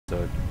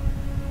episode.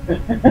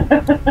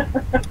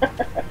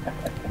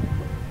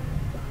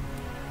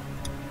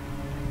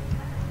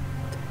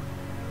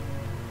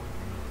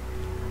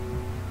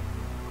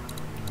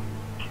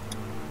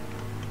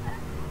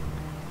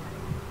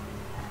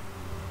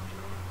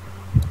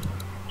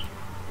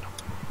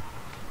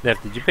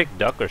 Neff, did you pick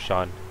Duck or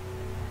Sean?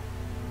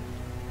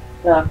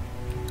 Duck.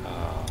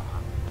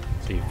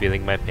 So you're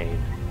feeling my pain.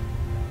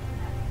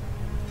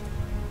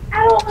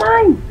 I don't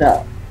mind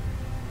Duck.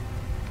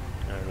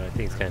 I don't know, I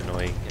think it's kind of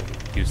annoying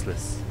and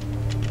useless.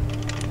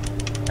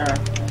 He's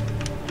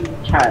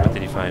a child. What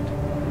did you find?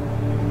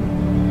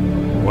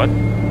 What?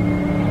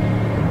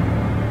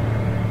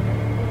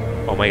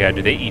 Oh my god,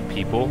 do they eat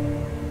people?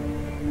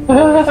 Didn't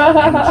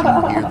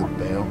you hear the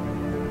bell?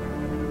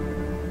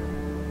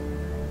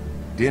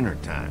 Dinner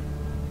time.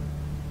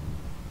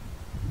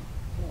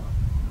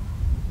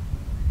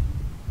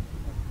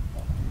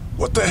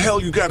 What the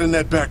hell you got in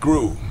that back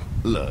room?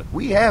 Look,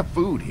 we have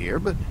food here,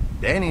 but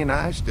Danny and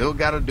I still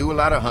gotta do a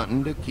lot of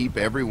hunting to keep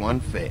everyone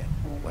fed.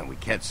 When we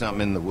catch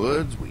something in the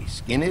woods, we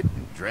skin it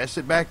and dress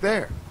it back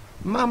there.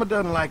 Mama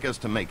doesn't like us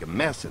to make a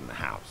mess in the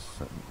house.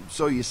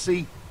 So you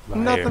see,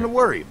 nothing to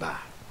worry about.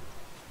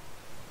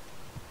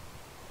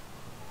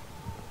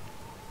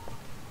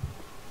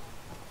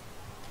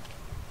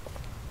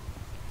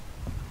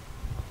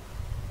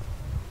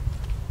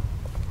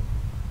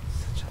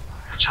 Such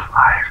a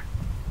liar.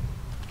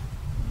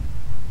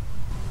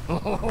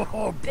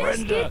 Oh,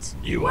 Brenda,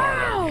 you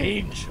are an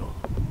angel.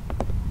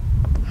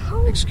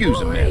 Oh, Excuse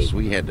boy. me, miss.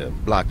 We had to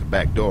block the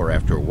back door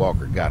after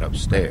Walker got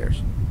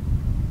upstairs.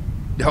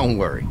 Don't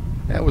worry.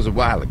 That was a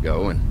while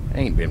ago, and I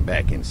ain't been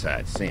back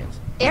inside since.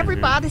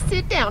 Everybody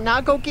sit down.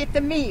 Now go get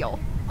the meal.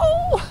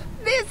 Oh,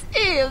 this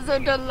is a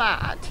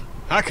delight.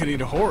 I could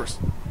eat a horse.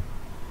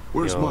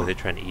 Where's Yo, Mom? they're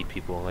trying to eat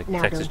people like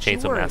Now Texas don't you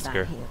Chainsaw worry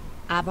Massacre. about him.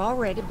 I've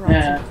already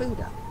brought some food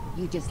up.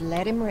 You just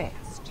let him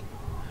rest.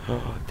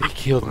 They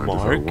killed Mind if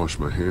I Mark? wash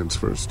my hands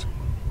first?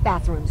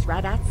 Bathroom's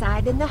right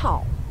outside in the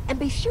hall. And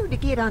be sure to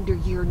get under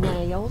your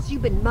nails.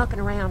 You've been mucking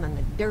around in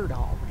the dirt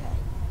all day.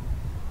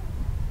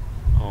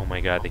 Oh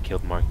my god, they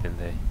killed Mark, didn't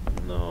they?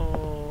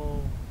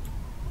 No.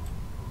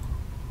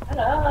 Shut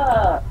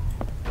up.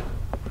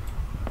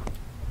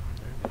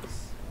 There it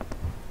is.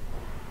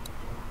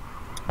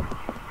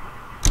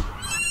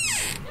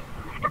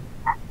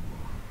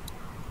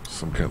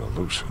 Some kind of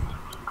lotion.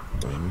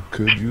 I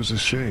could use a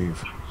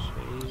shave.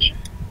 Shave.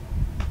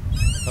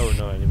 Oh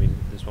no, I didn't mean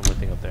there's one more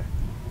thing up there.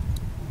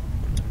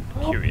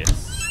 I'm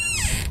curious.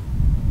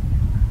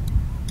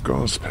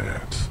 Gauze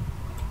pads.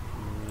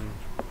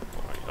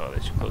 Oh my god,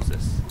 they should close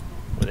this.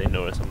 Where they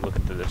notice I'm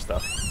looking through their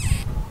stuff.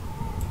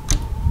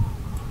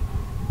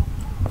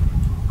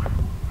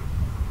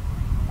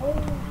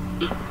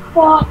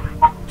 Fuck.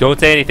 Don't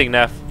say anything,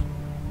 Neff.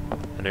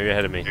 I know you're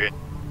ahead of me.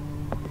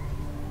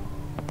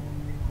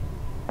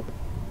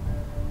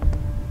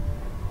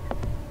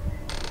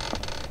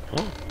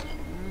 Oh.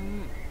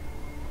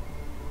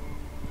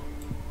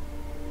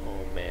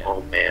 Oh man.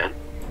 Oh man.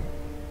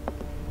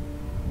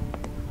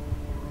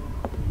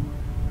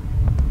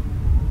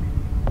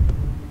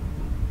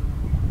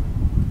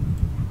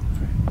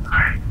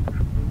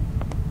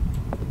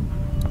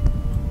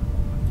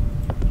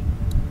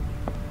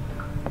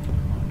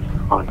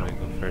 Oh no, I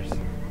go first.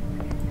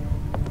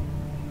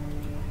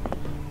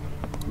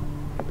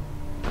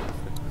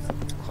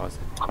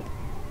 Closet.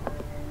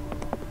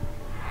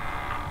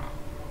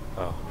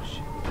 Oh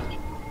shit.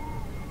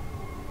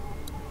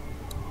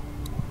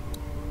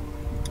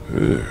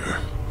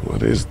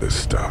 What is this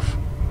stuff?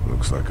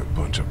 Looks like a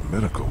bunch of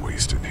medical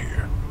waste in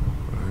here.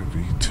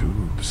 IV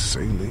tubes,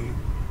 saline.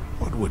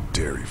 What would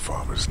dairy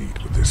farmers need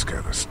with this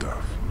kind of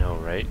stuff? No,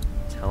 right?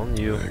 Telling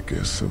you. I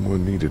guess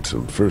someone needed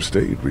some first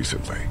aid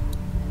recently.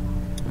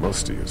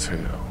 Musty as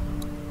hell.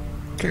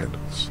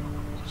 Candles.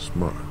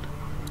 Smart.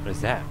 What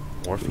is that?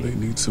 What do they Morphine?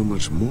 need so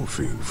much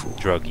morphine for?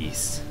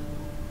 Druggies.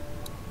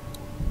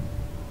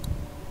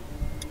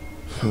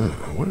 Huh,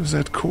 where's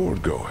that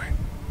cord going?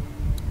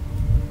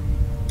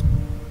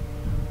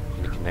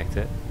 Can you connect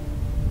it?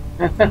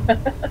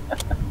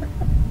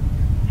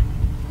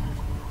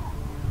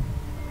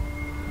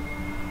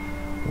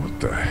 What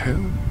the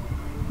hell?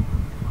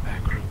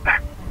 Back room.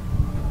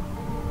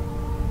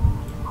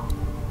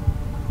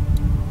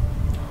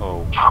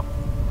 Oh.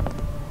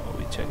 Oh,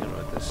 we checking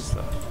out this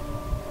stuff.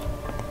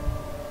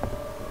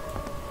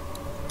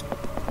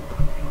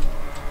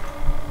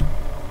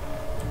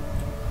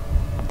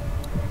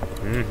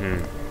 Mm-hmm.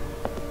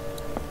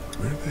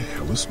 Where the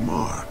hell is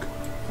Mark?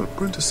 But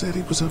Brenda said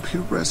he was up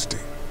here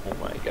resting. Oh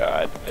my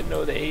god. I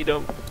know they ate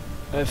him.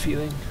 I have a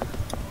feeling.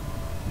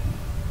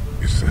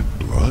 Is that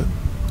blood?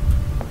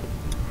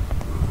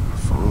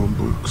 Farm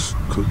books,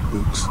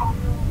 cookbooks.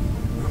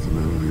 Nothing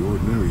out of the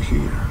ordinary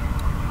here.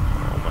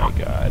 Oh my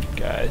god,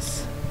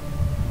 guys.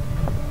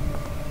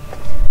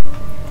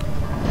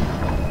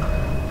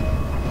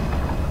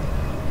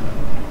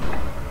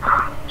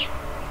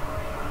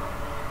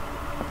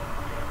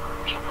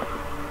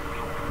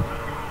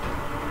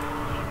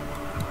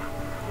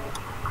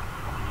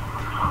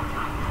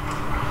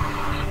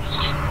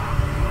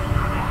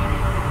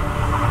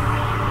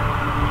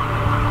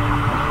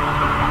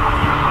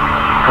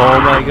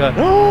 my god.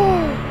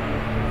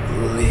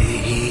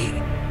 Lee.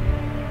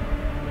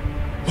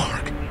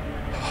 Mark.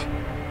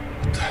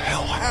 What the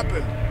hell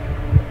happened?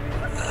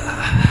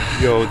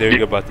 Yo,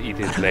 they're about to eat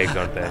his legs,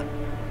 aren't they?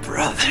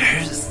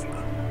 Brothers.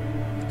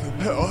 What the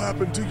hell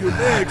happened to your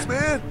legs,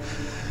 man?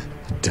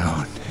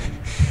 Don't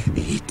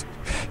eat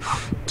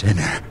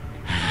dinner.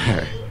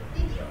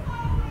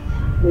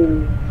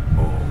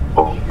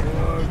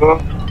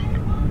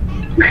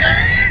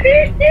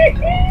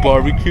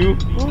 Barbecue?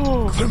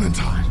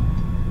 Clementine.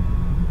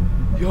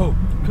 Yo,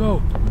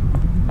 go.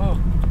 Oh.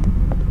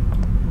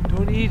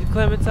 Don't eat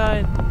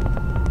Clementine.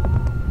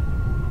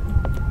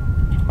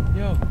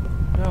 Yo,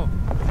 no.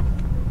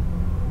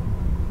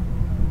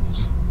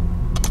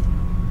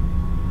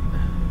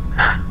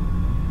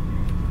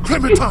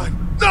 Clementine!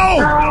 No!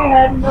 I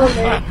had no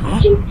legs.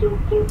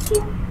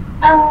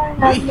 I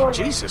had no legs.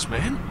 Jesus,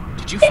 man.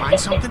 Did you find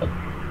something?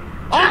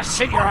 Oh,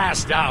 sit your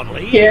ass down,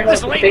 Lee. Yeah,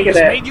 This let's think lady's of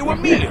that. made you a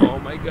meal. Oh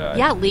my god.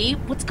 Yeah, Lee,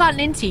 what's gotten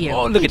into you?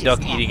 Oh, look at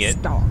Duck eating it.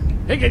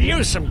 He could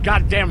use some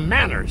goddamn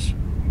manners.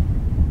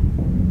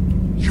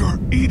 You're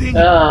eating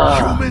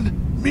Ah.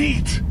 human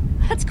meat!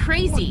 That's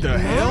crazy. The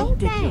hell?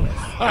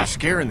 You're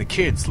scaring the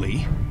kids,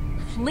 Lee.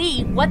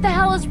 Lee, what the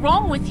hell is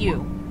wrong with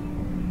you?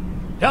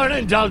 Don't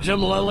indulge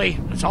him, Lily.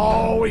 There's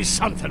always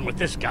something with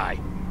this guy.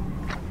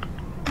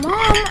 Mom,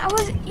 I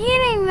was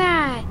eating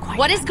that.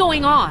 What is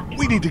going on?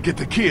 We need to get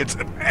the kids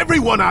and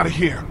everyone out of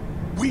here.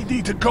 We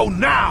need to go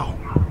now.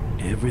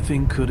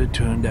 Everything could have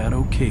turned out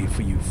okay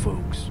for you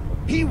folks.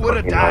 He would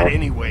have died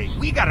anyway.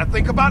 We gotta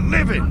think about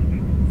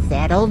living.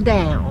 Settle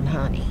down,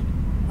 honey.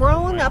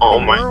 Growing up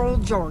in rural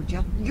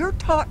Georgia, you're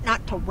taught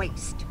not to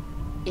waste.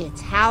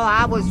 It's how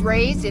I was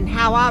raised and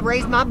how I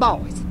raised my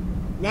boys.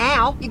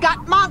 Now, you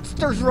got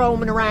monsters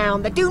roaming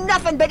around that do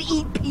nothing but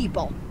eat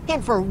people.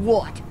 And for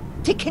what?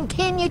 To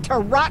continue to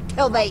rot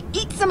till they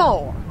eat some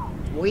more.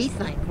 We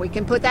think we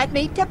can put that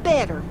meat to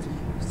better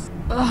use.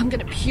 Oh, I'm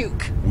gonna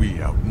puke.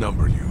 We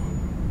outnumber you.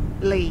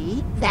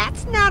 Lee,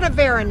 that's not a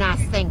very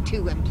nice thing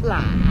to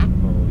imply.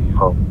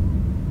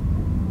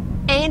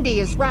 Andy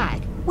is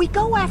right. We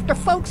go after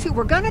folks who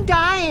were gonna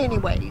die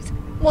anyways,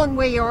 one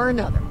way or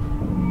another.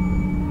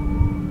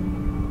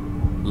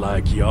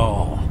 Like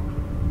y'all.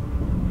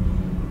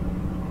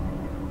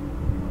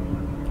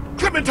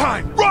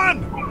 Clementine,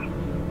 run!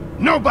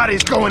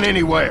 Nobody's going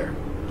anywhere.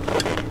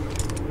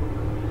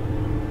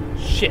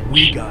 Shit.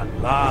 We got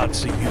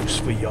lots of use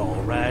for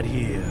y'all right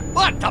here.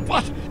 What the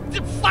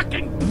The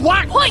fucking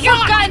black Put your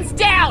guns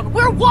down!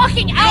 We're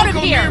walking out of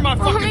here! my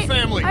fucking Mommy,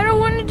 family. I don't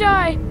want to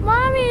die.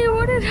 Mommy,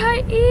 what did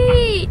I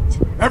eat?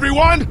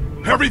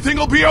 Everyone, everything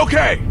will be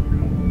okay.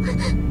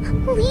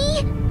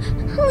 Lee?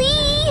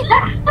 Lee?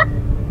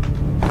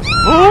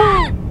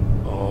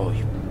 Oh,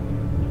 you...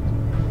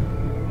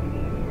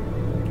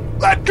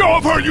 Let go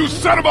of her, you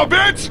son of a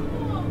bitch!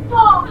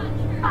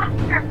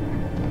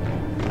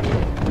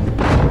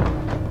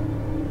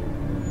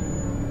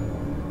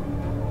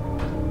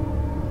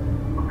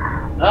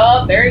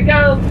 Oh, there he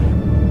goes.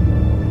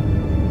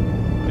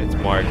 It's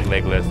Mark,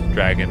 legless,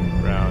 dragon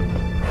round.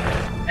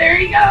 There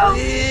he goes.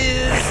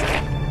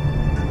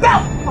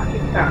 About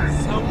fucking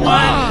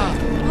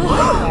time.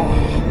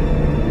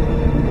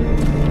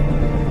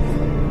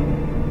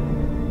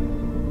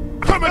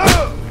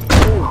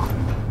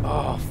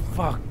 Oh,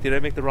 fuck. Did I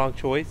make the wrong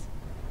choice?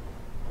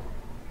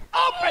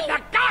 Open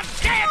the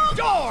goddamn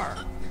door!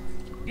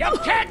 You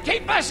can't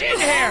keep us in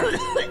here!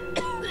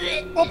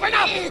 Open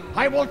up!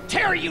 I will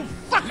tear you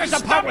fuckers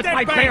apart with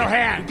my bare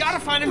hands! Gotta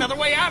find another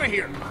way out of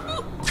here.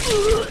 What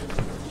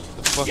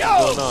the fuck You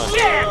is going on?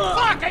 dead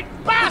fucking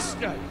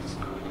bastards!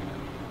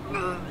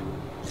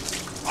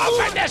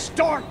 Open this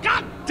door,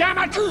 god damn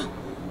it!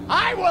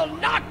 I will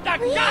knock the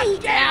goddamn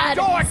Dad,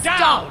 door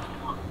down!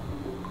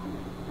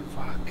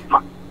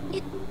 Fuck.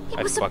 It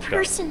I was a fucked up.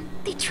 person.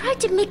 They tried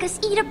to make us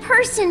eat a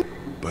person.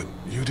 But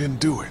you didn't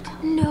do it.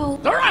 No.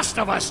 The rest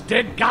of us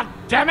did, god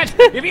damn it!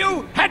 If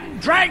you hadn't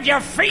dragged your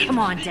feet! Come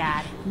on,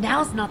 Dad.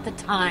 Now's not the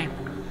time.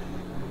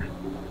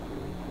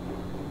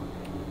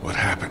 What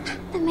happened?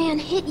 The man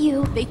hit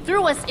you. They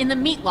threw us in the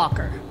meat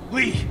locker.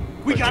 Lee,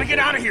 we gotta get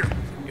out of here.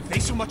 If they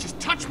so much as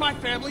touch my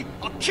family,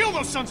 I'll kill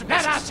those sons of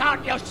Let bitches. us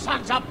out, you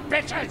sons of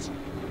bitches!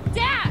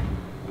 Dad!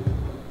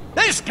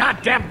 This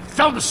goddamn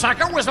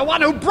thumbsucker was the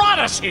one who brought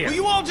us here! Will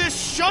you all just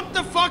shut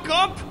the fuck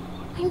up?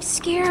 I'm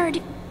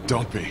scared.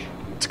 Don't be.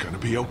 It's gonna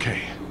be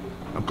okay.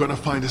 I'm gonna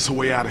find us a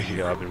way out of Yo,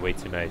 here. I've been way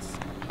too nice.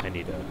 I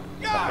need to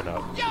toughen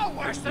up. You're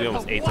worse We than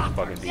almost the ate some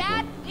Whopper. fucking people.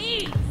 Dad,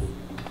 please!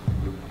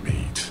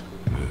 Meat.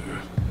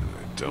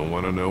 I don't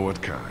want to know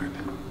what kind.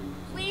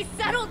 Please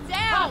settle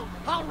down!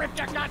 I'll rip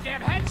your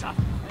goddamn heads off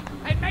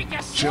and make you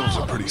Shelves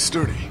swallow are pretty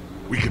sturdy.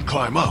 We could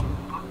climb up.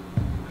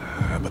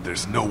 But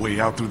there's no way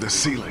out through the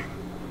ceiling.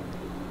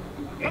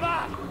 Come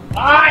on!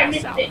 I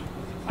missed it.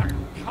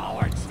 Fucking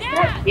cowards!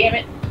 God damn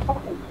it.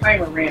 Fucking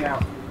timer ran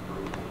out.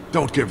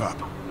 Don't give up.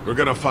 We're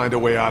gonna find a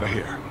way out of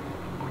here.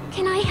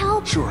 Can I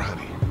help? Sure,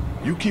 honey.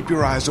 You keep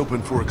your eyes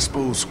open for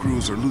exposed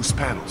screws or loose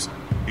panels.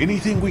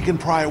 Anything we can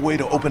pry away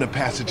to open a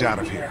passage out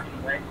of here.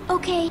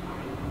 Okay.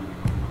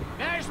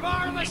 There's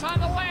more of us on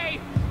the way.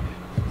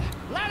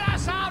 Let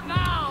us out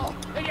now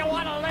if you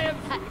want to live.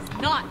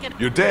 That's not gonna...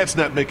 Your dad's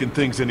not making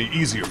things any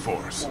easier for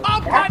us.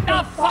 Open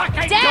the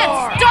fucking Dad,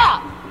 door!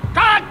 stop!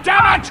 God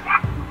damn it!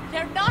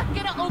 They're not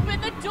gonna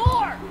open the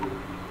door!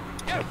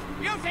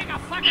 You think a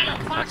fucking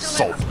apocalypse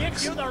Assault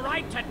gives you the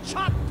right to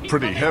chop people?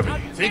 Pretty heavy.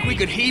 into Think we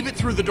could heave it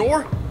through the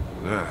door?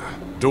 Nah,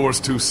 door's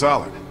too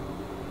solid.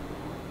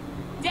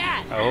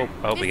 Dad! I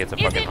hope he gets a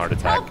fucking heart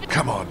attack.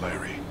 Come on,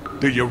 Larry.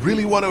 Do you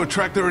really want to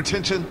attract their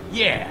attention?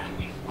 Yeah,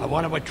 I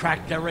want to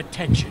attract their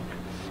attention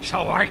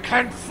so I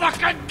can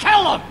fucking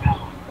kill them!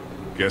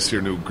 Guess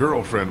your new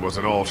girlfriend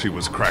wasn't all she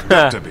was cracked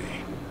up to be.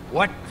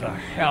 What the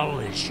hell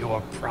is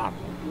your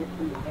problem?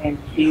 And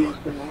choose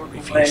the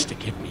Refused to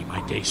give me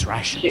my day's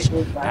rations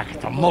back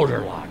at the motor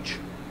lodge.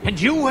 And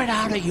you went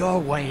out of your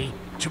way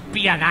to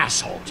be an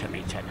asshole to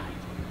me tonight.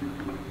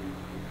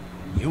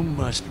 You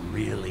must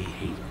really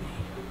hate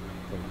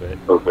me.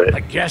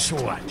 But guess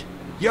what?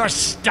 You're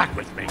stuck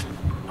with me.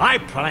 I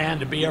plan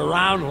to be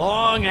around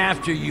long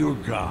after you're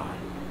gone.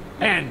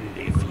 And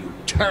if you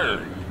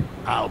turn,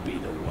 I'll be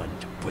the one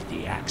to put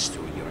the axe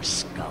through your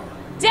skull.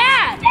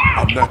 Dad!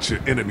 I'm not your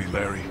enemy,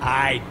 Larry.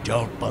 I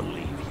don't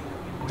believe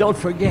you. Don't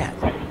forget,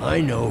 I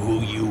know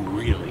who you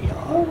really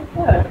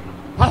are.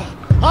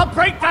 I'll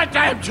break that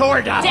damn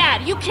door down!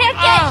 Dad, you can't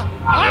get...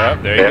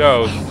 Yep, there he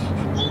goes.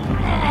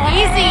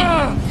 Easy!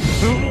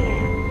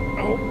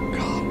 Oh,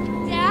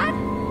 God. Dad?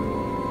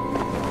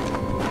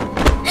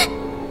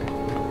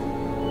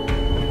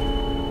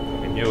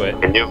 I knew it.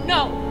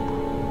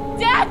 No!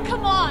 Dad,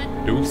 come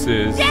on!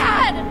 Deuces.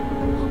 Dad!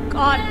 Oh,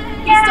 God.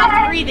 He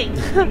stopped breathing.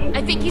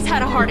 I think he's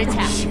had a heart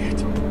attack.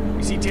 Shit.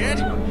 Is he dead?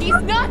 He's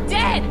not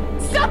dead!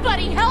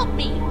 Somebody help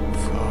me!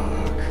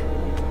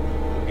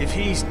 Fuck. If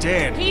he's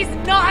dead, He's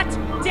not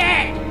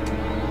dead!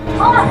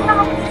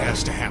 it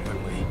has to happen,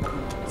 Lee.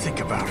 Think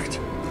about it.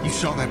 You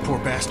saw that poor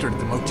bastard at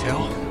the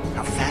motel?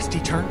 How fast he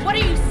turned? What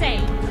are you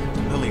saying?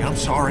 Lily, I'm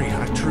sorry.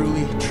 I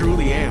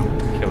truly am.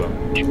 Kill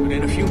him. But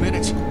in a few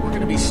minutes, we're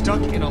gonna be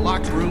stuck in a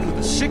locked room with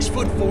a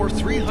 6'4",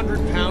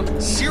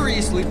 300-pound,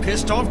 seriously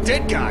pissed off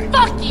dead guy.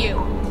 Fuck you!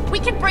 We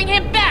can bring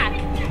him back!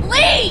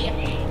 Lee!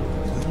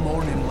 We'll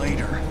mourn him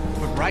later.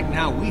 But right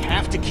now, we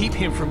have to keep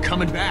him from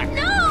coming back.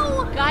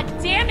 No! God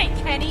damn it,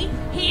 Kenny!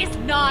 He's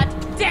not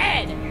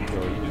dead!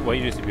 Why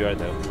you do CPR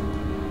though?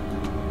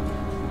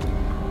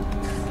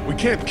 We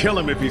can't kill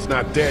him if he's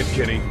not dead,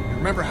 Kenny.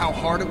 Remember how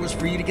hard it was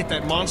for you to get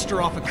that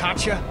monster off of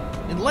Katya?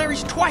 And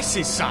Larry's twice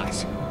his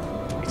size.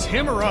 It's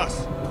him or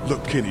us.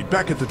 Look, Kenny,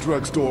 back at the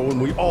drugstore when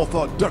we all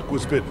thought Duck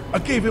was bitten, I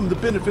gave him the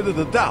benefit of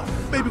the doubt.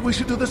 Maybe we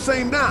should do the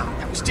same now.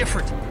 That was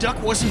different.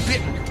 Duck wasn't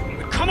bitten.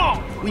 But come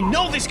on! We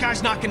know this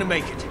guy's not gonna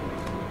make it.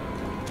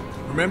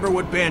 Remember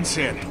what Ben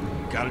said.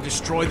 Gotta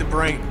destroy the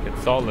brain. Get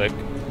Salt Lick.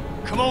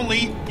 Come on,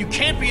 Lee. You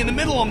can't be in the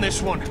middle on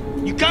this one.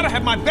 You gotta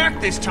have my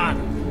back this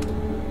time.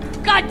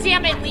 God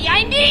damn it, Lee!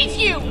 I need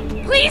you!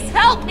 Please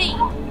help me!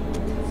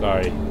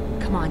 Sorry.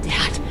 Come on,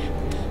 Dad.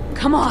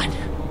 Come on.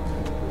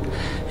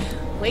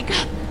 Wake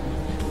up.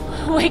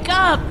 Wake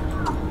up!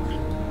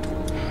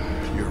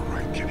 You're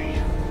right, Kenny.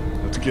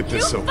 Let's get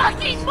this You over.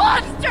 fucking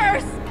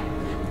monsters!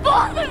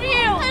 Both of you!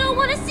 I don't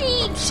want to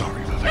see! I'm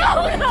sorry, Lily.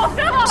 No!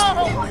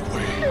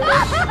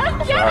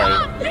 Get Sorry.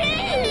 off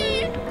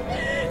me!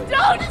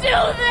 Don't do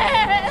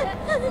this!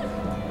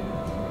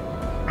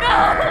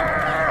 No!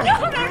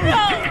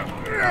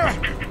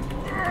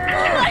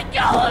 Let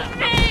go of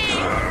me!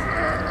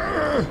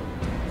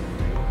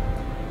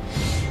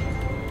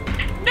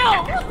 No!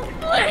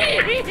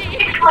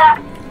 Please!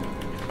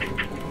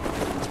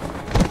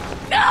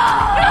 No!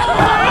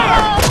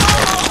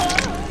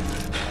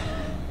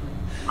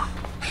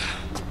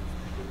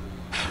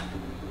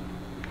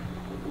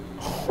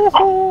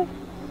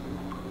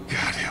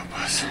 God help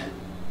us.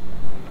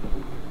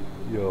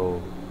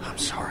 Yo. I'm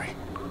sorry.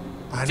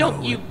 I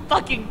Don't know you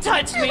fucking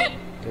touch me!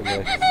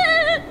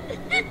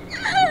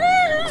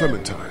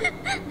 Clementine.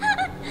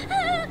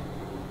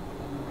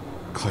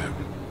 Clem.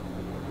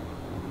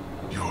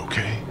 You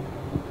okay?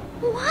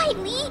 Why,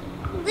 Lee?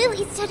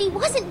 Lily said he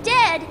wasn't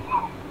dead.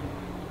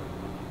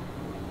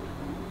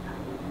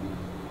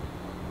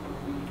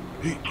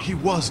 He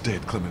was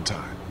dead,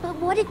 Clementine. But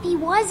what if he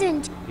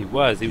wasn't? He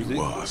was. He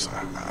was,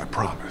 I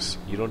promise.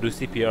 You don't do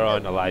CPR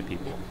on alive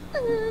people.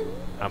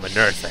 I'm a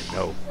nurse, I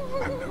know.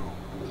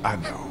 I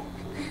know.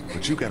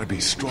 But you gotta be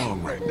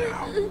strong right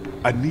now.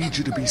 I need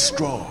you to be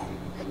strong.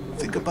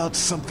 Think about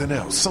something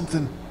else,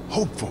 something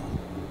hopeful.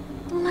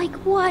 Like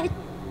what?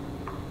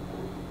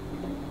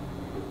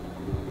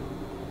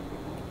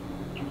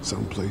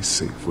 Someplace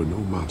safe where no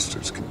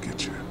monsters can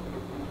get you.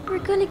 We're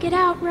gonna get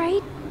out,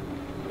 right?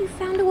 You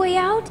found a way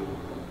out?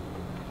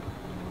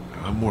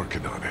 I'm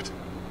working on it.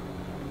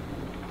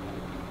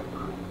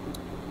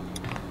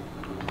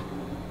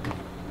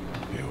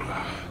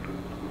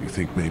 You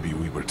think maybe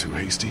we were too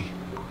hasty?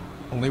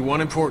 Only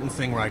one important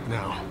thing right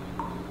now.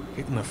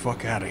 Getting the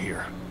fuck out of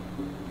here.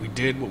 We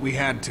did what we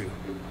had to.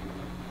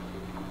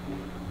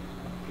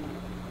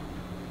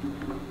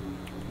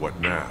 What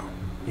now?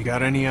 You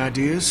got any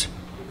ideas?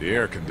 The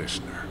air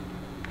conditioner.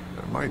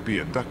 Might be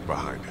a duck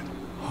behind it.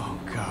 Oh,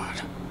 God.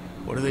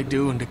 What are they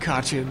doing to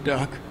Katya and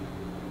Duck?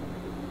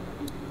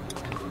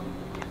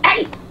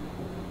 Hey!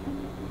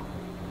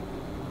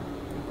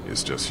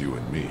 It's just you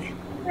and me.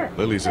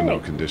 Lily's in no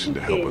condition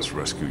to help us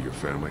rescue your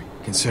family.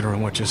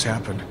 Considering what just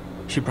happened,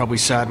 she'd probably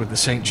side with the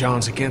St.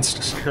 John's against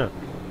us. True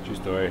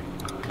story.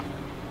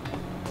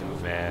 Oh,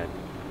 man.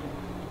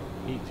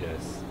 He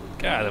just...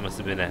 God, that must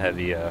have been a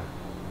heavy,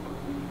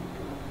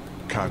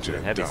 Katya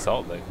and heavy Duck.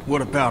 salt lick.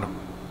 What about him?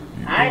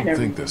 You I don't never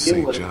think the knew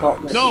St. what a salt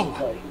John's... lick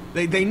No!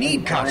 was. They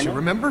need Katya,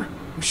 remember?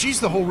 She's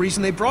the whole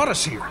reason they brought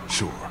us here.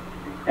 Sure.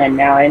 And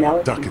now I know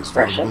it's Duck is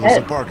fresh valuable as a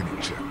ahead.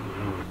 bargaining chip.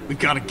 We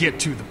gotta get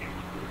to them.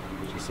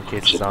 Just in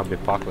case the zombie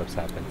apocalypse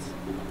happens.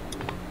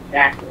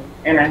 Exactly.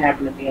 And I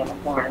happen to be on a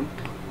farm.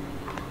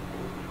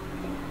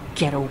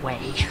 Get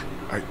away.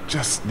 I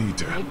just need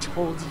to... I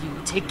told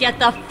you to get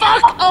the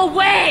fuck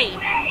away!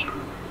 I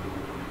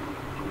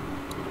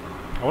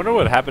wonder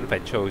what would happen if I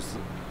chose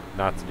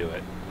not to do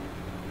it.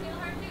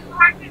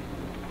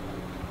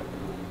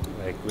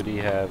 Like, would he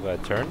have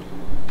turned?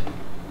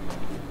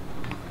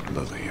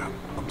 Lily,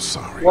 I'm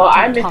sorry. Well,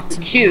 I missed the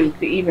cue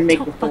to even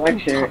make the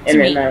selection, and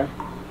then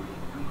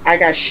I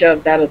got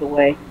shoved out of the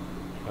way,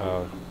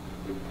 Oh,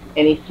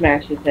 and he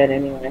smashed his head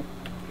anyway.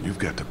 You've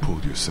got to pull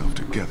yourself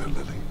together,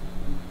 Lily.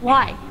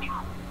 Why?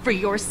 For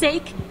your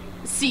sake?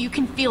 So you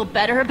can feel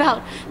better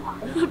about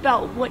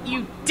what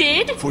you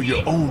did? For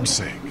your own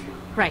sake.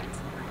 Right.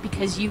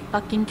 Because you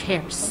fucking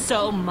care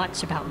so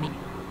much about me.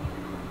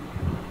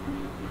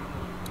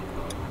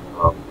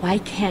 Why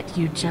can't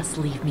you just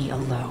leave me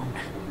alone?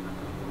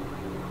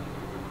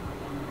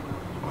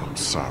 I'm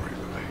sorry,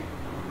 Lily.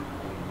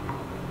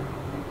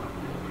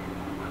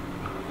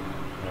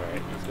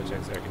 alright, let's go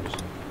check the air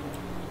conditioning.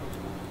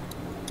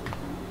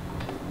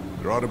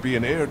 There ought to be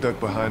an air duct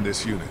behind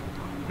this unit.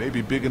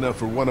 Maybe big enough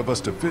for one of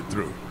us to fit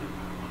through.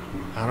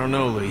 I don't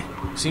know, Lee.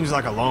 Seems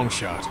like a long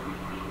shot.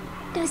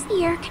 Does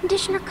the air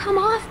conditioner come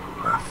off?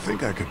 I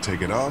think I could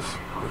take it off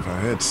if I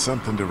had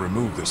something to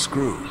remove the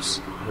screws.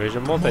 Where's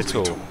your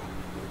multi-tool?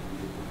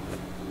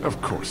 Of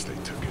course they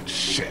took it.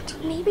 Shit.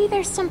 Maybe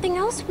there's something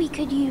else we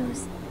could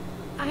use.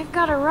 I've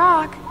got a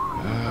rock.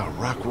 A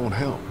rock won't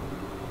help.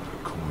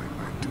 A coin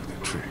might do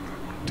the trick.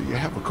 Do you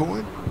have a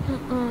coin?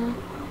 Mm-mm.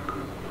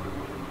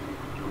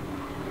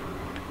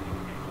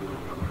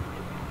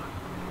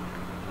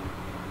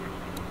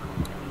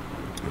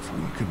 If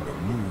we can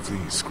remove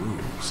these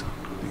screws,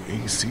 the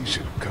AC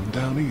should come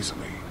down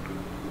easily.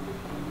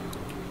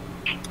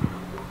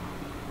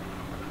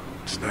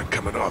 It's not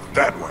coming off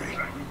that way.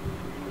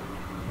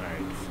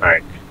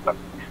 Alright.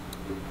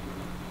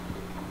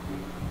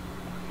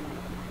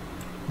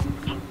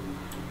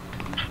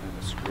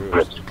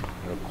 Screws.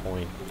 No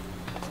coin.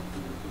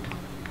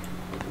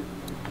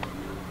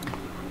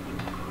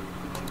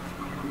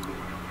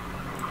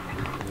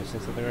 Am I missing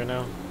something right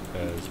now?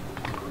 Because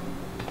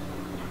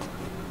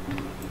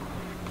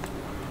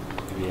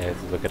maybe I have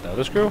to look at the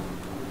other screw?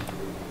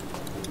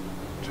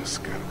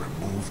 Just gotta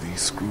remove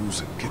these screws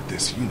and get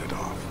this unit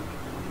off.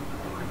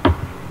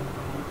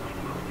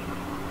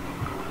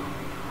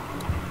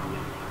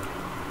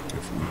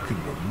 If we can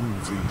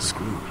remove these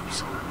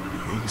screws,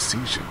 the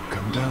AC should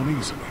come down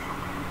easily.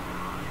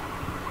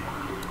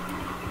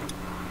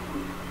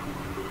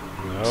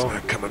 No. It's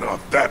not coming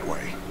off that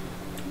way.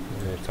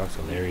 Maybe talk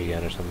to Larry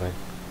again or something.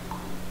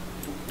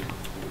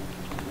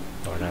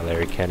 Or not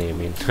Larry Kenny, I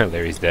mean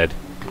Larry's dead.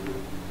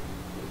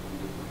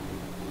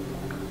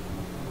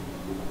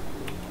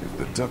 If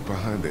the duct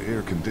behind the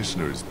air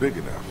conditioner is big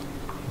enough,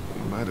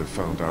 we might have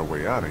found our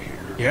way out of here.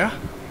 Yeah?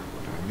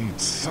 I need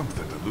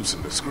something to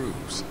loosen the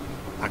screws.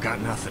 I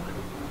got nothing.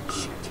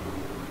 Shit.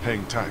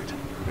 Hang tight.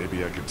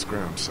 Maybe I can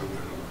scrounge something.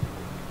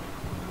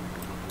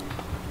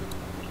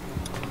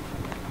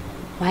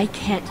 Why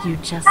can't you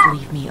just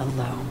leave me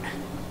alone?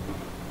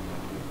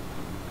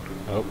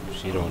 Oh,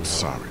 she don't know.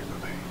 Sorry,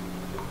 Lily.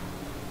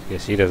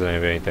 Guess she doesn't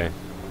have anything.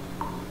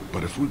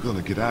 But if we're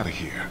gonna get out of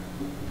here,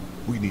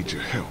 we need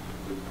your help.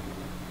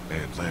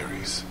 And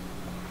Larry's.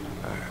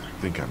 I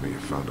think I may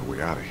have found a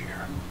way out of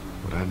here.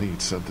 But I need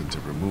something to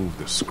remove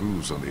the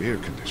screws on the air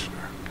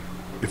conditioner.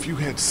 If you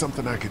had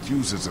something I could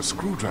use as a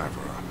screwdriver,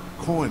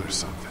 a coin or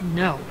something.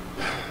 No.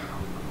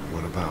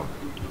 What about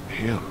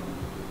him?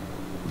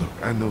 Look,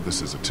 I know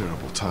this is a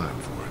terrible time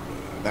for it,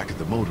 but back at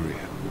the motor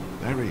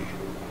inn,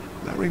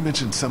 Larry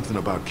mentioned something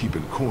about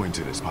keeping coins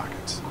in his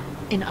pockets.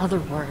 In other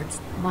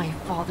words, my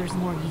father's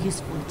more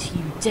useful to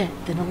you dead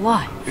than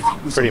alive. If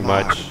he was Pretty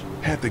alive, much.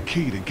 had the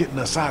key to getting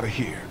us out of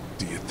here,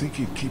 do you think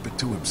he'd keep it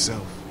to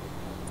himself?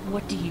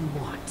 What do you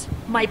want?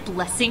 My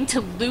blessing to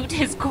loot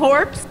his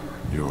corpse?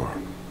 Your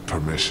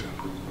permission.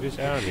 Bitch,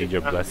 I don't need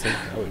your blessing.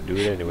 I would do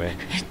it anyway.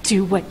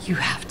 Do what you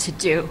have to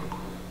do.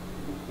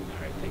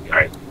 Alright, thank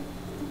God.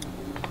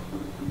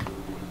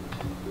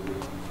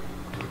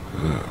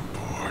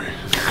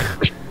 Oh,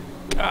 boy.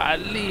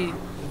 Golly.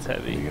 That's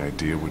heavy. Any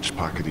idea which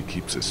pocket he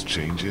keeps his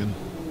change in?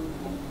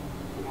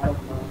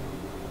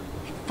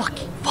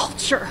 Fucking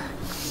vulture.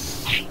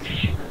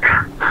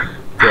 Yeah,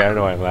 I don't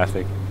know why I'm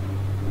laughing.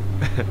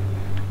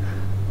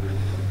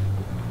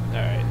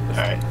 Alright.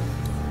 Alright.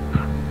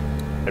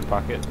 Head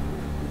pocket.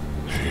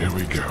 Here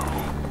we go.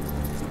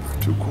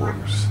 2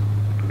 quarters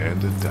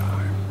and a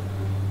dime.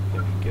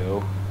 There we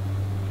go.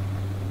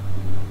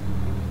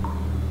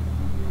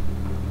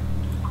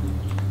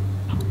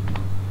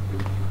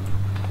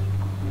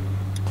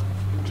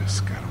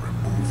 Just gotta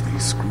remove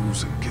these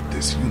screws and get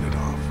this unit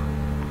off.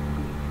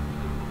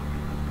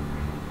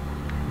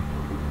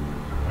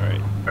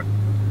 Alright.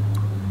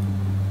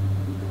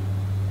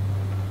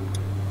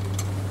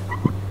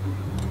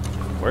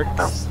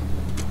 Works.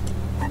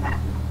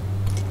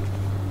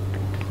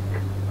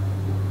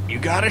 You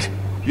got it?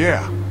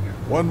 Yeah,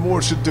 1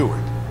 more should do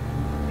it.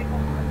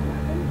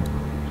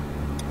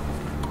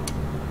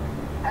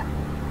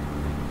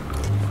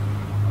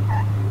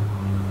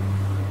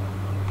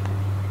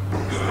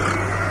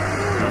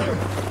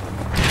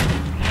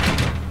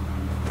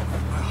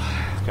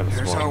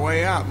 There's our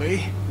way out,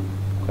 Lee.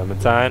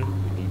 Clementine,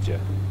 we need you.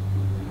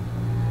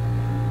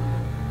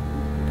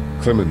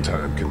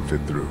 Clementine can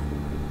fit through.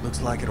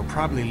 Looks like it'll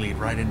probably lead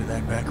right into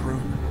that back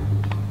room.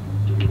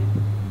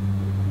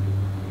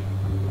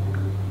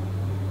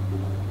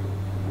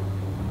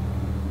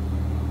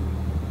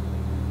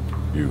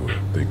 You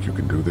think you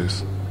can do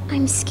this?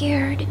 I'm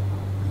scared.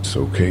 It's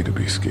okay to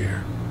be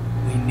scared.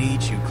 We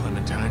need you,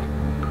 Clementine.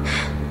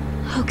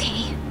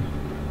 Okay.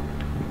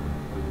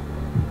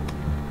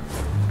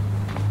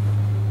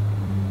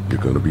 You're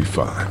gonna be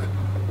fine.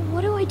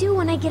 What do I do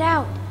when I get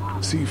out?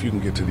 See if you can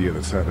get to the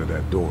other side of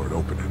that door and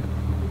open it.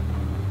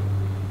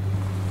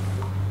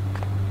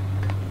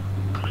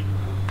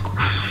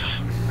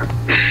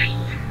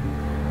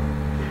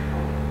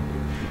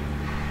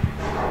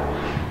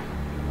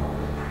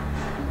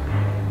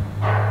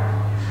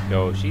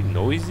 Yo, she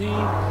noisy?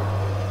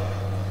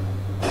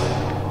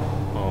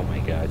 Oh my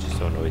god, she's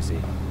so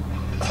noisy.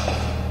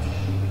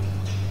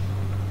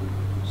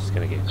 She's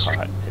gonna get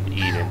caught and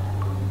eaten.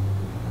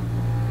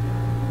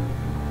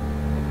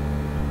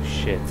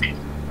 Shit.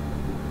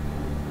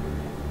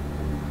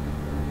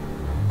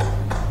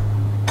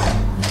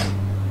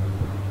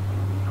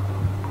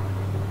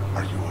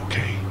 Are you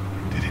okay?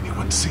 Did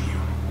anyone see you?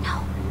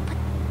 No, but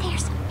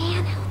there's a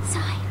man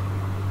outside.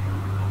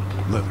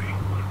 Lily,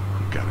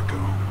 you gotta go.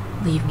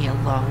 Leave me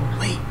alone.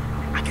 Lee,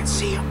 I can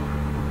see him.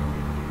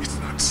 It's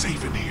not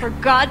safe in here. For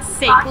God's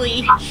sake,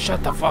 Lee.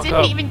 Shut the fuck Didn't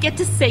up. even get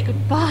to say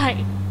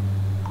goodbye.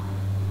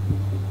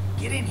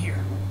 Get in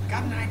here. I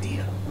got an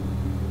idea.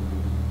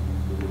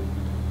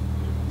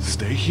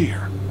 Stay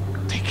here.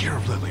 Take care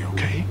of Lily,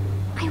 okay?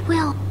 I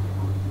will.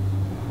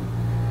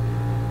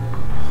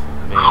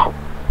 Man.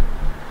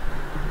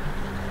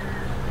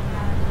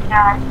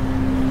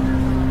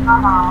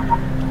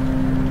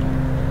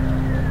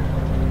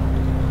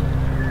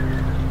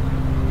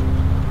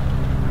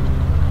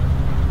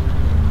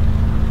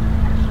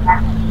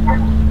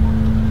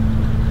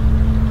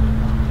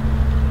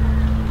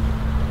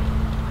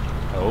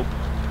 Oh.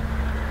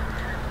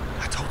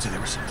 I told you there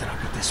was something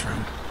up with this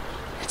room.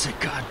 It's a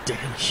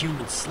goddamn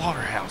human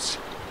slaughterhouse.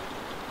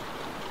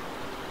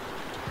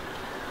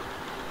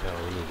 No,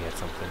 we need to get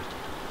something.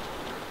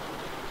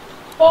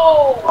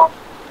 Oh!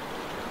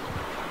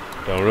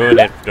 Don't ruin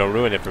it. Don't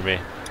ruin it for me.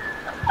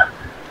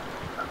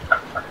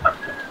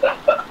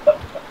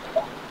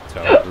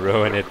 Don't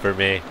ruin it for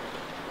me.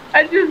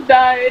 I just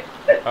died.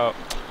 Oh,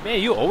 man,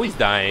 you always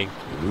dying.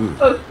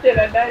 Oh shit,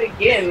 I died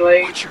again,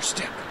 like... Watch your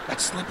step.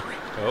 That's slippery.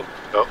 Oh,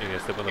 you gonna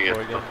step on the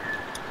floor again?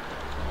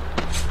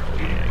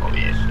 Oh yeah,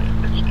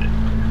 get this shit.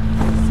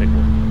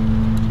 Sickle.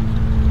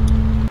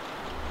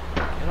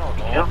 Get all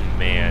oh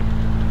man.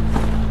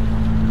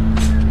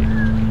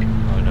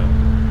 Oh no.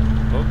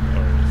 Hook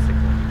or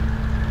sickle?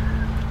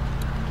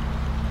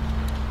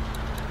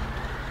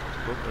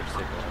 Hook or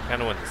sickle? I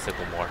kinda want the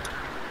sickle more.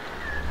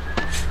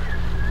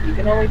 You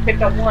can only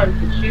pick up one,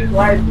 so choose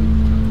wisely.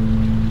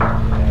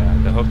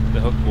 Yeah, the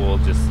hook will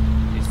just,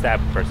 you stab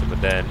a person,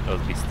 but then it'll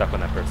be stuck on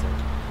that person.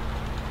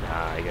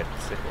 Nah, I get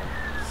the sickle.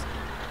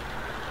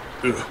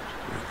 Ugh, I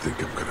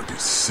think I'm gonna be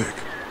sick.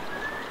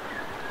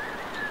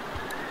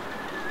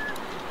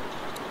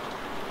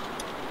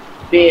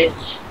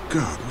 Bitch.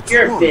 God, what's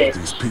You're a wrong bitch. with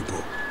these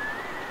people?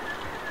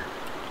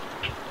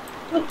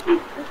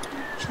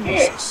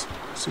 Jesus,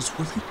 this is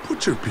where they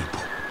butcher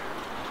people.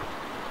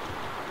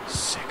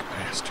 Sick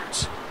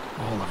bastards.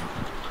 All of them.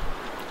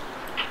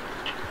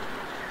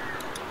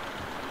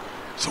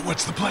 So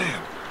what's the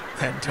plan?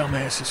 That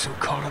dumbass is so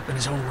caught up in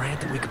his own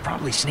rant that we could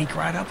probably sneak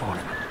right up on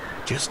him.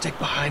 Just stick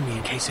behind me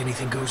in case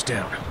anything goes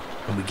down.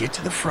 When we get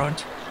to the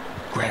front,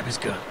 grab his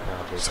gun.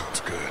 No,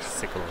 Sounds good.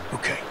 sickle.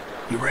 Okay,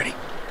 you ready?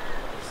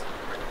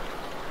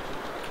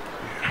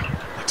 Yeah,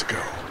 let's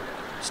go.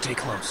 Stay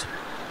close.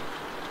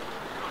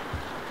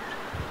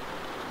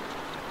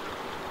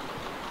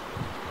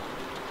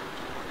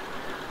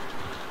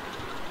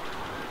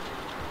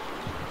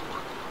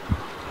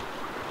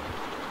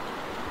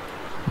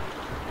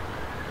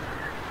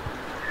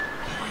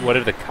 What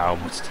if the cow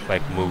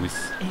like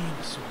moves?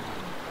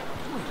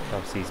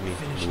 Cow sees me.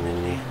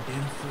 Ooh.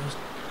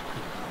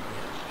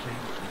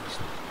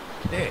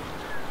 Hey,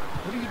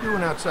 What are you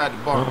doing outside the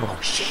bar? Oh,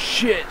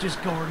 shit.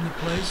 Just guarding the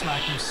place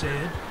like you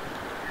said.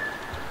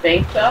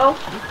 Think so?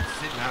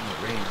 Sitting out in the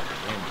rain like a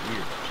damn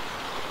weirdo.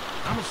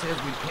 Mama says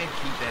we can't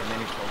keep that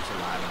many folks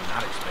alive and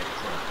not expect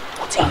trouble.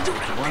 What's he doing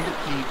up One there?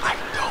 to keep, I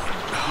don't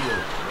know.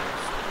 kill the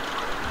rest.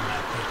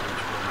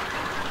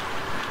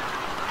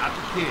 Not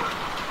the kid.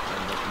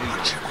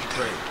 What should we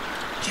do?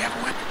 Do you have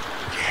a weapon?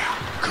 Yeah,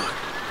 good.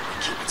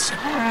 Keep it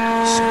simple.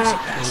 As soon as he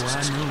passes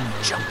us,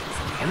 jump in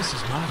from the This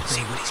is my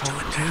see what he's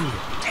doing too.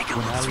 now. Take a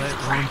When look I through let the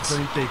one cracks.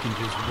 think they can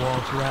just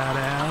walk right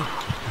out,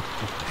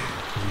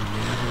 we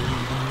never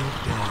even look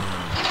down.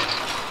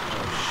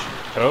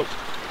 Oh.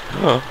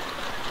 Huh.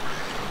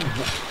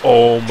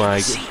 Oh my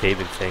god.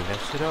 David saying that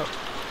shit up.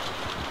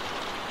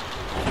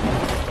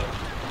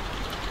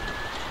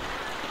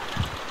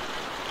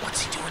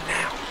 What's he doing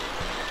now?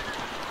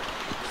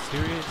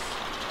 Serious?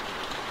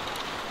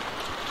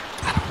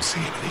 I don't see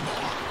him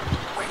anymore.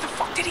 Where the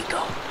fuck did he go?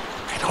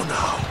 I don't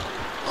know.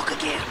 Look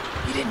again.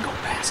 He didn't go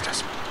past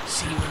us.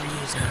 See where he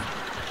is now.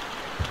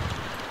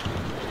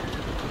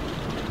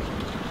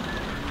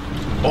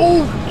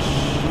 Oh!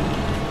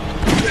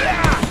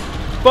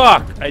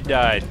 Fuck! I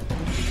died.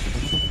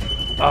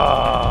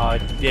 Oh,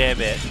 damn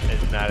it. I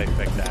did not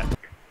expect that.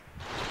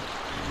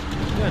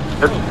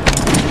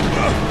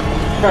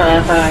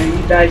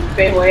 You died the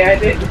same way I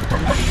did.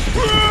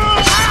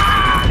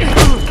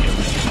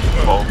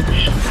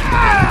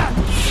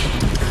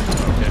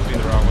 That'd be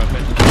the wrong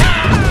weapon.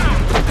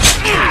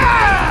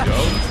 Go.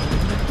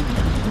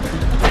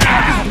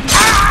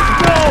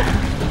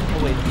 Oh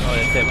wait, oh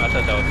that's him. I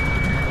thought that was.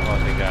 Oh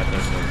thank God, that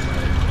was.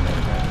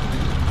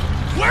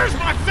 Where's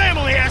my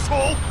family,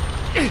 asshole?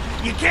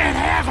 You can't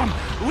have them.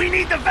 We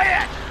need the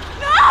vet.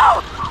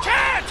 No!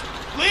 Can't!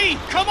 Lee,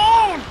 come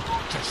on!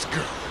 Just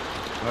go.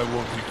 I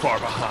won't be far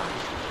behind.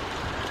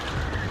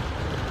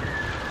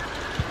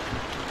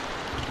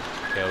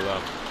 Kill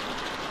them.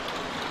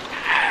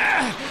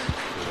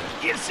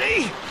 You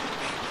see?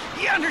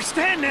 You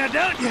understand now,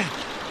 don't you?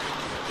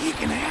 You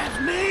can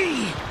have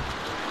me.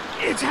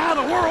 It's how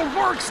the world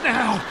works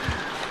now.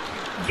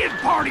 Give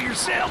part of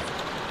yourself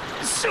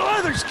so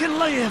others can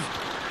live.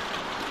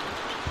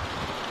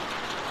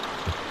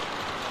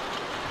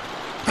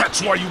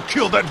 That's why you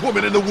killed that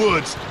woman in the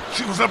woods.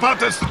 She was about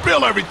to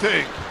spill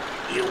everything.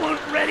 You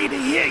weren't ready to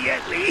hear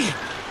yet, Lee.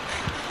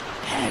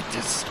 Had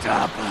to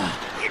stop her.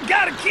 You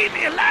gotta keep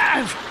me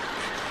alive.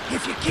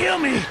 If you kill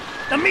me,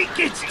 the meat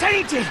gets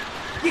tainted.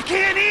 You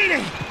can't eat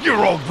it.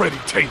 You're already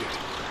tainted.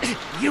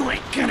 You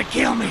ain't gonna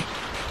kill me.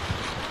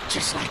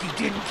 Just like you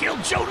didn't kill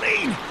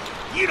Jolene.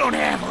 You don't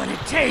have what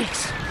it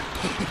takes.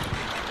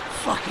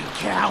 Fucking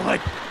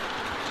coward.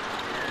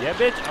 Yeah,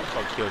 bitch, I'm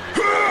gonna kill you.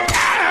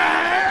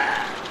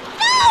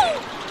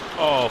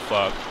 Oh,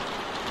 fuck.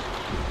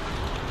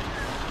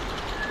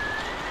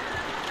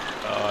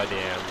 Oh,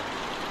 damn.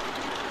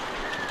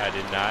 I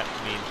did not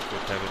mean for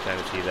Clementine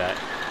to see that.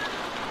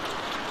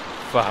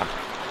 Fuck.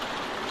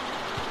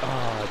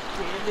 Oh,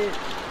 damn it.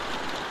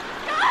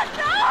 God,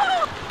 no!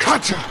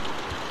 Katjaa!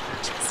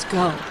 Just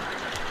go.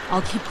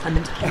 I'll keep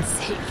Clementine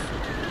safe.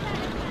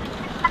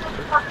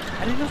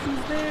 I didn't know she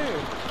was there.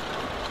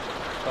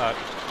 Fuck.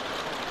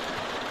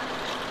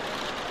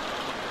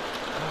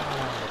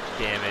 Oh,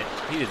 damn it.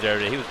 He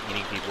deserved it. He was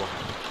eating people.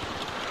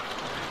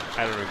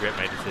 I don't regret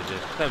my decision.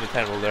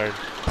 Clementine will learn.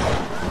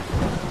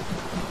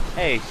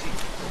 Hey, she's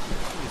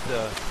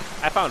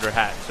I found her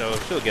hat, so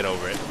she'll get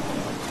over it.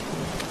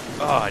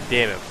 Oh,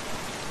 damn it.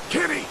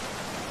 Kenny!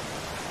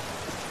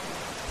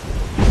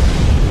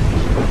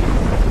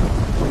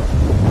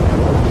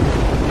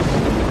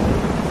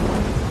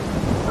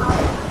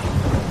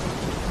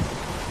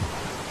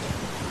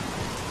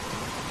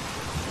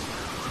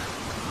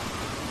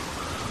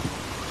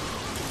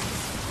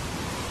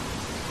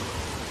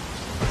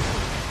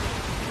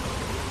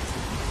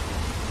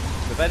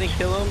 If I didn't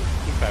kill him,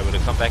 he probably would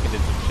have come back and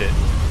did some shit.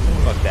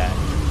 Fuck that.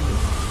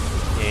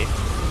 Yeah.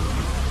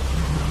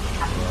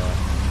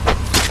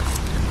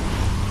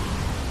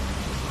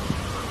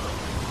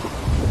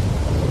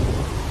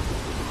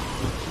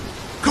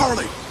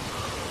 Carley!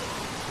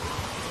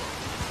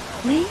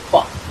 Lee?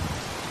 Fuck.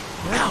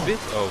 Now.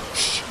 Oh.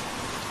 Shh.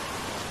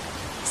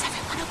 Is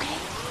everyone okay?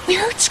 We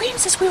heard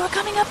screams as we were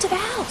coming up to the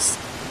house.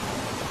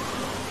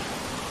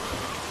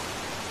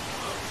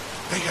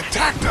 They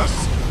attacked us!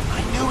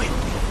 I knew it.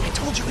 I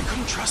told you we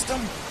couldn't trust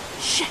them.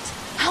 Shit!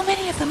 How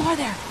many of them are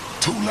there?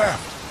 2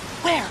 left.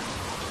 Where?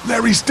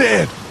 Larry's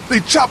dead. They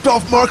chopped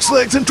off Mark's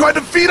legs and tried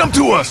to feed him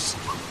to us.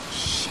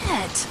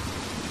 Shit!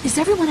 Is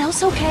everyone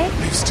else okay?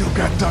 They've still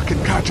got Duck and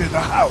Katjaa in the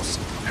house,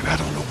 and I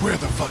don't know where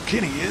the fuck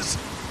Kenny is.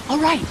 All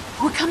right,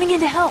 we're coming in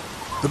to help.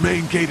 The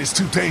main gate is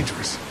too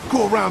dangerous.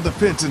 Go around the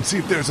fence and see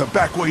if there's a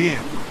back way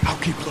in. I'll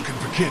keep looking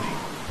for Kenny.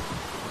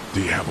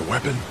 Do you have a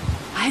weapon?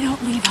 I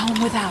don't leave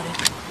home without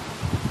it.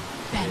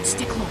 Ben,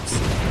 stick close.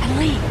 And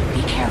Lee,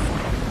 be careful.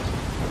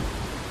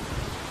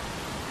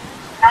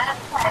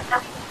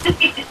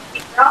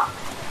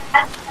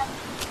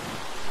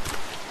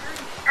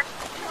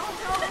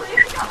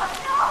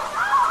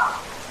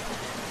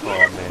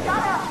 Oh, man.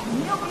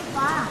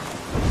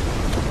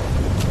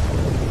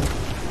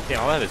 Damn,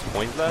 all I have is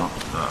points left?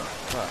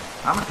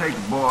 I'm gonna take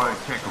the boy and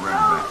check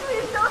around back.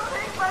 Please don't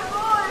take my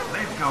boy.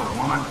 Let's go,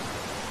 woman.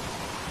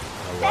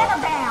 Settle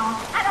down.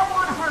 I don't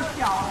want to hurt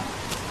y'all.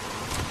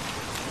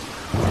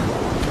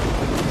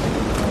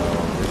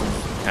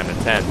 Kind of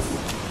tense.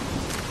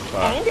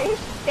 Fuck.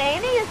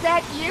 Danny, is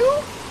that you?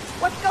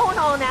 What's going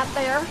on out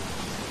there?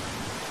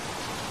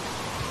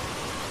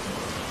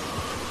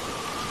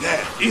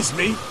 That is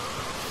me.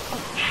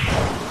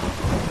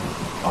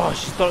 Oh,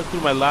 she started through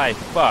my life.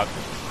 Fuck.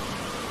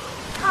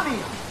 Come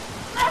here.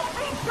 Let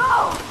me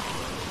go.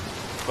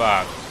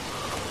 Fuck.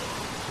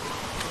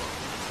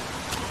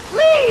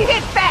 Leave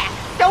it back.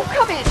 Don't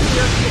come in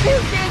here.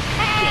 You just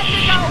had to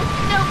go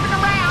snooping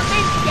around,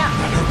 didn't ya?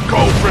 Let her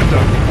go,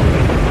 Brenda.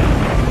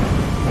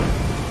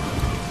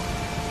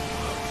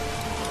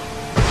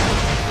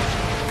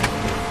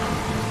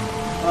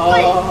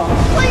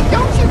 Please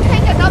don't you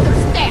take another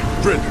step.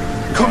 Brenda,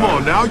 come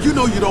on now. You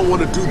know you don't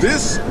want to do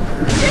this.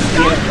 Just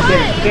don't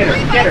play. Get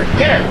her.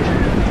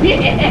 Yeah.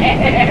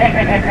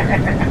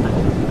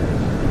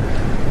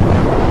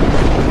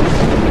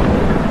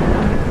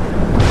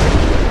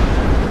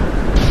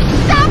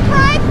 Stop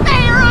right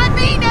there. I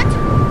mean it.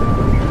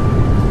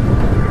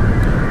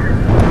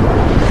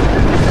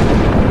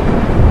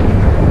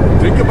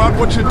 Think about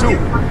what you're doing.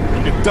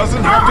 It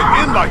doesn't have to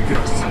end like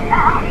this.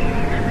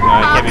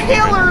 I'll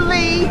kill her,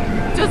 Lee.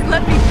 Just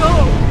let me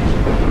go.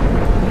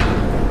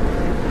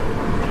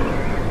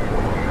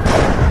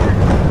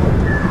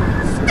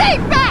 Stay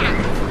back.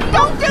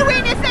 Don't do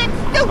anything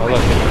stupid. Oh,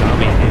 look, it's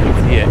zombie. You can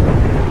see it.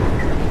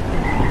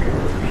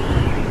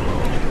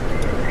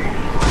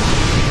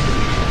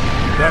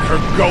 Let her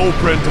go,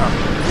 Brenda.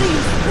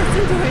 Please,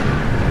 listen to it.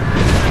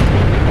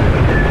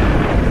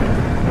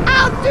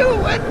 I'll do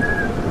it.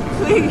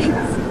 Please.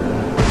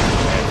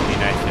 Be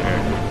nice to her.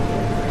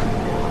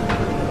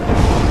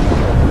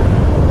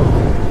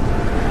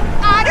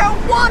 I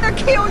don't want to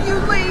kill you,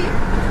 Lee.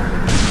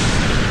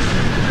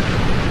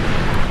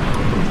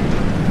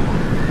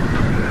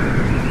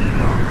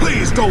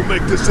 Please don't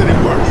make this any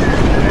worse.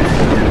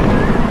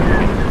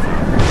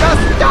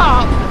 Just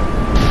stop.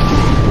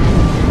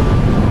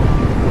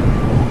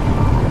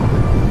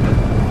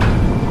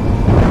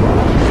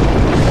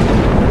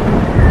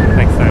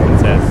 Like Simon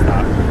says,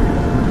 stop.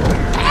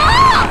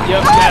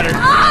 Yep, got her.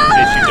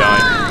 Is she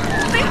done?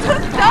 They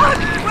took Doug.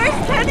 Where's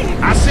Kenny?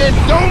 I said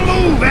don't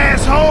move,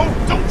 asshole!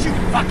 Don't you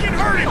fucking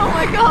hurt him! Oh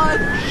my God.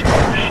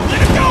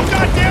 Let it go,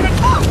 goddammit!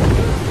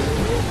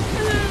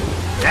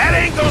 That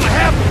ain't gonna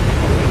happen!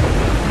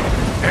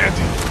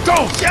 Andy,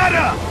 don't! Shut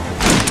up!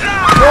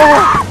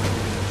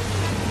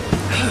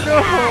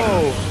 No!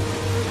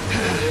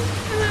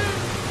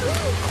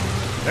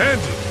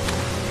 Andy!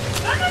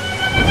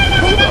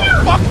 Who the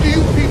fuck do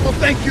you people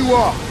think you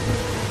are?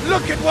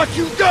 Look at what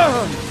you've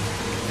done!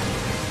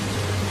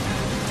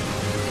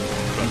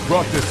 You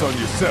brought this on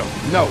yourself.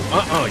 No,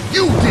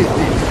 you did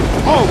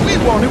this! All we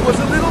wanted was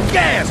a little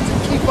gas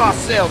to keep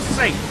ourselves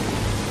safe.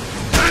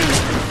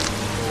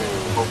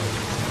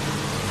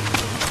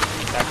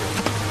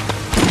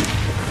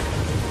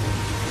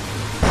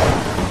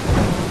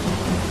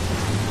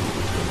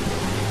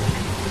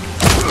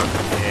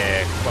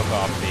 Yeah, fuck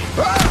off me.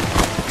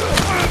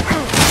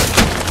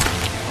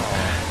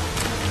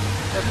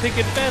 That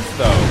picket fence,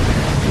 though.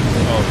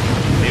 Oh,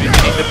 maybe she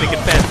needs the picket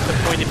fence. The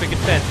pointy picket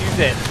fence. Use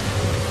it.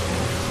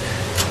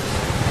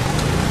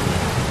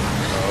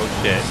 Oh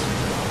shit.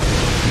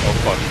 Oh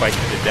fuck, fight to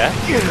the death?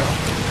 Get up!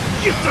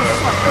 Get the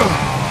fuck up!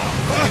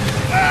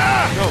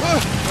 No, no.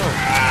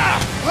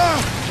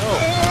 No,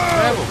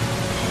 grab him.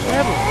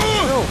 Grab him.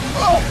 No.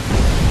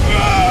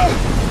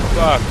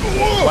 Fuck.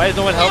 Why is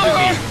no one helping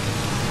me?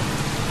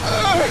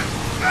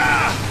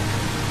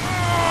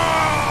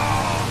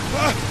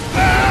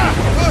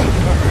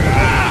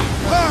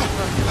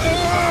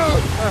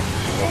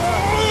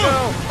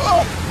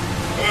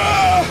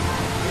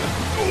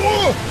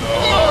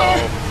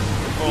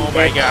 Oh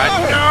my god.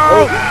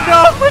 No! No,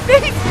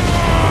 please.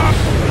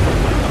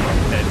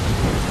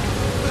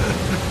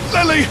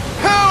 Lily,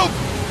 help!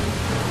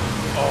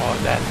 Oh,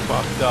 that's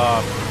fucked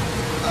up.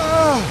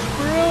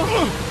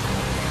 Bro.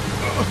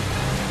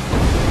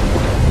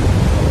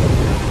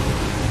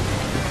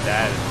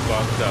 That is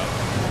fucked up.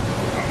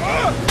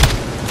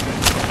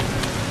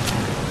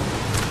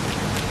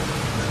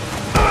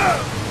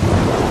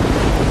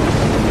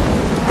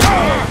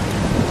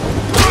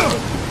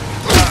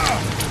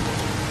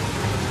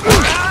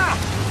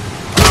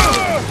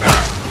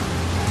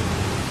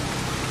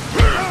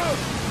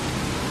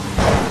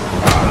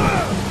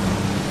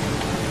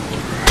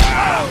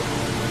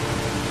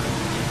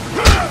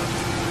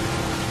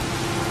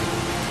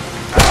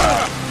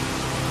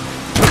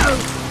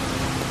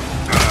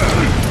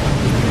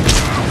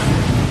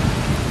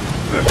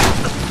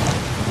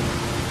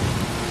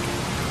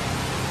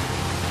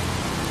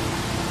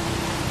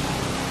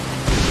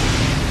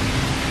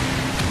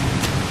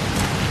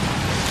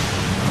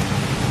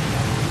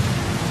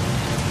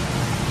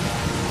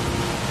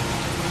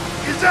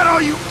 Is that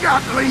all you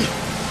got, Lee?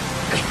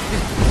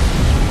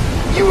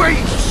 You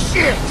ain't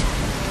shit!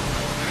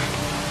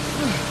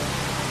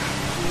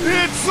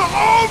 It's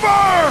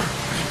over!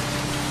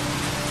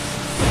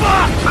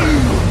 Fuck you!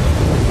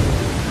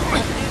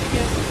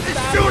 As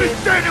soon as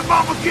Dad and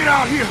Mama get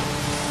out here,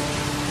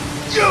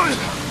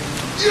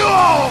 you're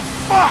all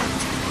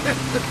fucked!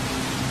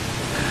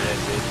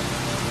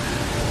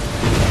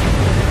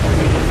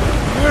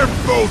 They're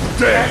both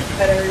dead!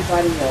 Set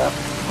everybody up.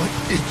 What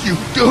did you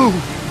do?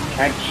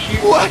 Tried to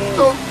shoot What me.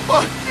 the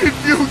fuck did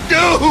you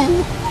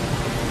do?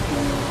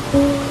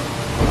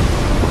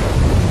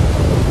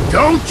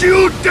 Don't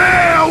you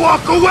dare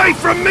walk away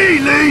from me,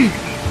 Lee! I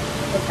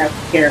think I'm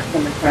scared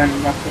someone trying to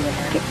muscle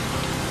at it.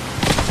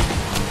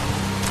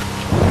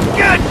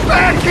 Get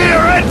back here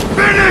and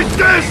finish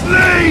this,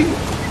 Lee!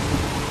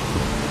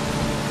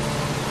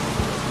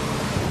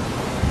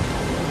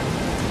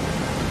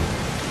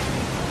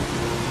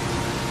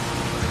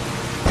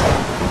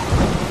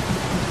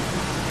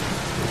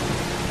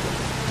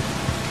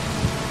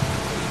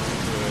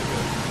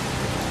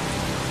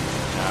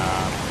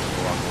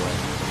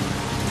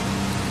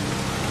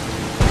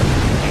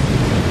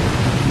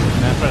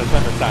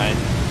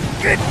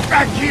 Get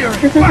back here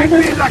and fight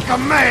me like a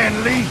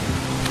man, Lee!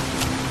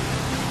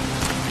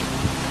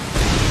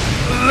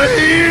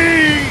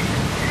 Lee!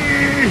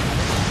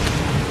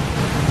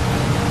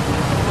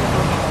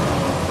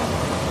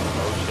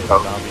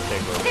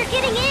 They're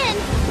getting in!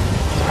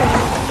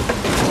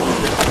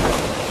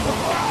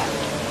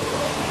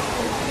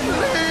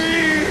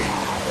 Lee!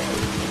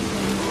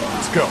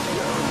 Let's go.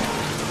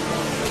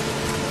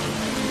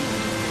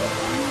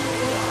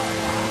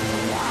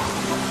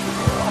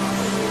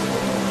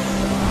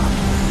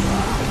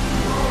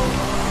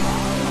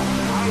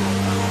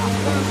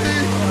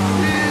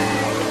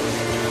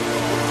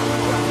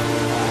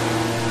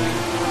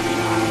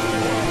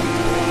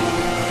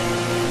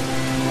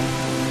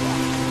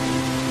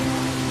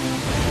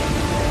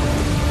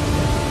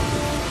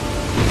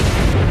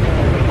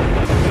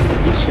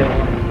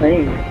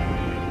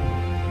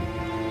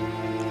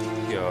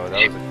 Yo,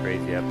 that was a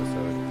crazy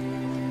episode.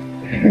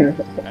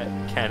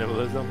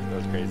 Cannibalism? That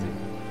was crazy.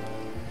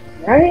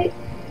 Right?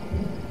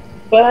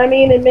 But I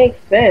mean, it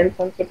makes sense.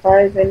 I'm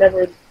surprised they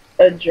never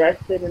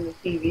addressed it in the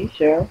TV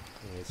show.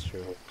 Yeah, it's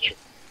true.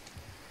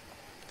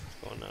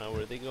 Oh no,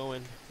 where are they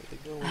going? Where are they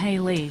going? Hey,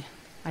 Lee.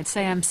 I'd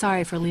say I'm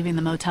sorry for leaving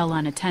the motel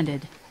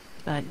unattended,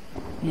 but,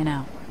 you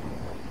know.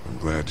 I'm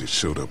glad you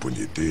showed up when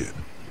you did.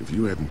 If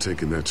you hadn't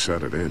taken that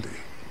shot at Andy,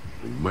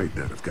 we might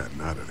not have gotten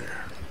out of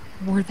there.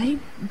 Were they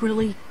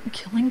really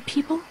killing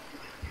people?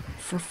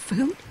 For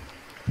food?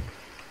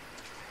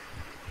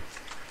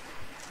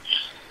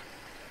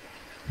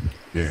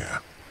 Yeah,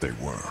 they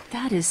were.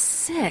 That is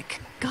sick.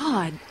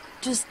 God,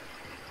 just...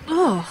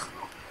 ugh.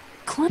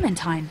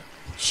 Clementine,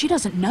 she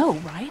doesn't know,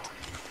 right?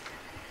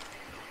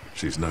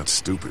 She's not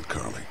stupid,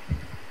 Carly.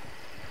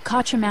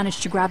 Katja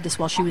managed to grab this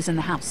while she was in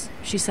the house.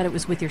 She said it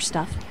was with your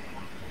stuff.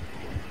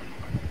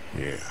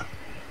 Yeah.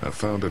 I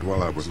found it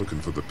while I was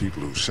looking for the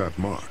people who shot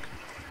Mark.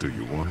 Do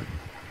you want it?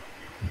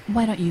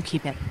 Why don't you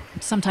keep it?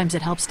 Sometimes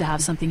it helps to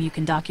have something you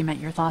can document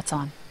your thoughts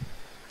on.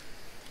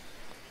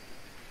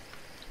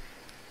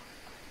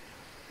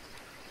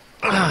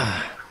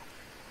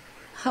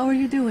 How are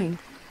you doing?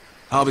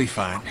 I'll be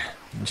fine.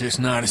 Just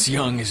not as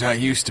young as I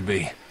used to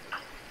be.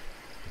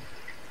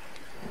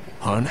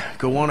 Hun,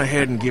 go on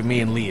ahead and give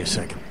me and Lee a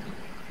second.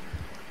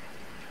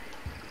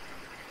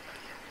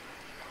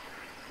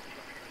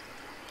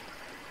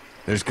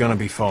 There's gonna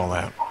be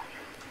fallout.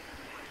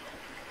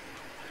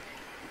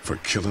 For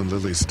killing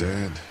Lily's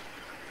dad?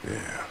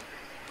 Yeah,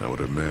 I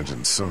would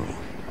imagine so.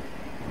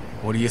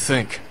 What do you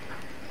think?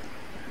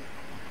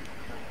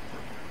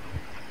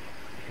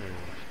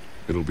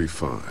 It'll be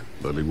fine.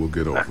 Lily will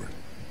get over it.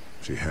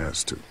 She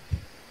has to.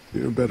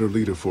 You're a better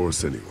leader for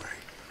us anyway.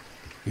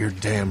 You're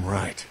damn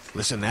right.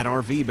 Listen, that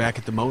RV back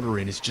at the motor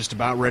inn is just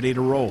about ready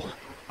to roll.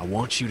 I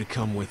want you to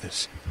come with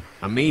us.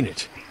 I mean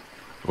it.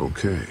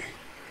 Okay.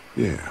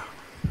 Yeah.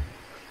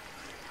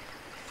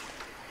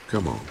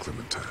 Come on,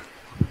 Clementine.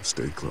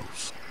 Stay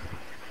close.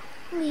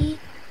 Lee,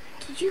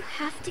 did you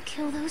have to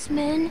kill those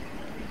men?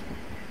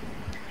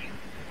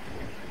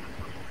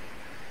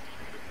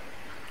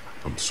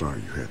 I'm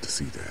sorry you had to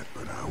see that,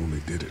 but I only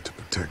did it to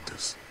protect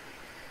us.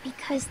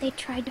 Because they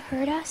tried to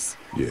hurt us?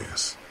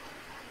 Yes.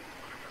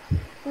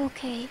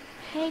 Okay.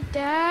 Hey,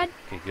 Dad.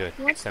 Okay, good.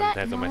 What's Seven that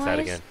times on my noise? side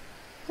again.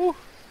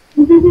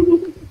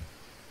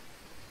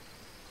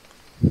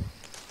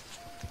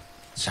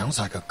 Sounds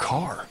like a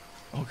car.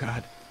 Oh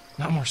God,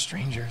 not more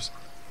strangers.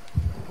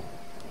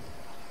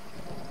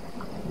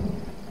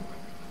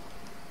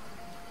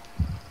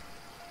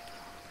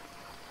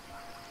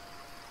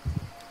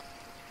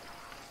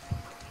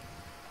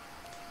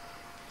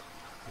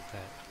 What's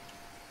that?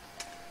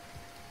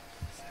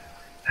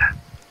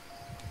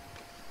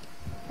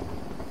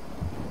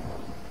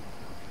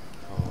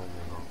 Oh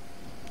man.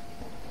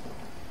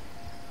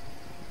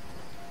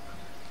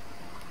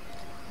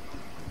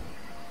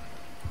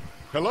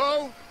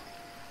 Hello?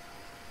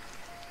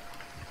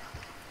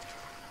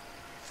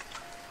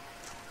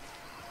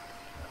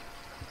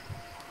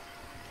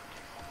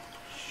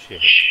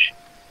 Shit.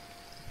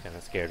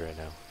 Kinda scared right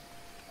now.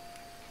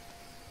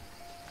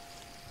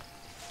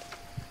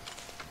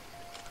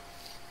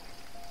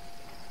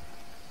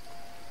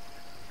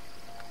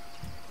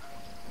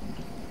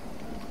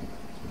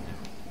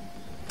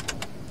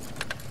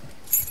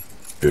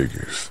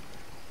 Figures.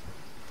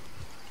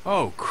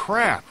 Oh,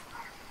 crap.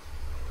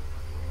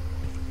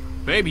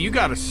 Baby, you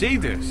gotta see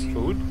this.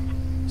 Food?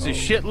 It's a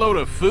shitload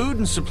of food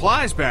and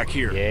supplies back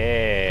here.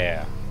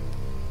 Yeah.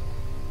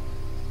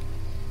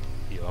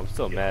 Yo, I'm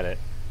still mad at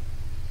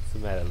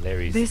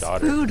Larry's This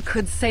daughter. food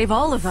could save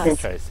all of us.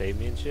 Try to save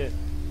me and shit.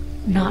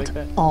 You Not like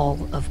that?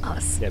 all of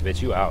us. Yeah,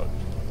 bitch, you out.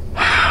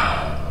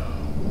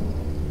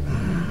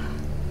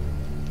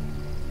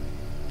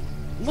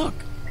 Look,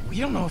 we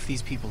don't know if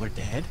these people are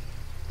dead.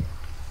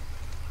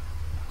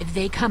 If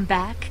they come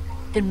back,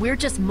 then we're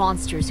just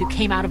monsters who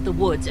came out of the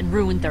woods and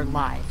ruined their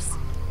lives.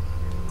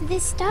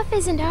 This stuff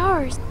isn't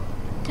ours.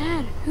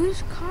 Dad,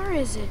 whose car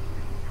is it?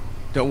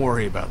 Don't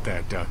worry about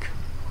that, Duck.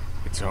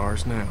 It's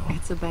ours now.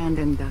 It's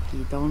abandoned,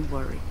 Ducky. Don't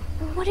worry.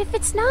 What if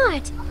it's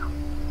not?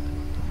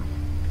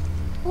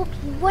 Well,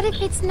 what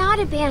if it's not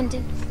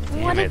abandoned?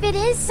 What if it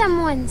is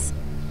someone's?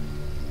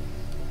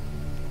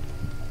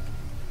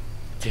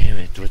 Damn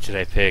it, what should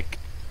I pick?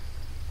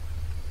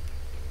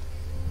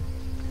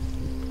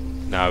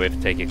 No, we have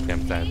to take it,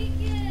 Clementine.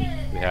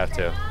 We have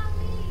to.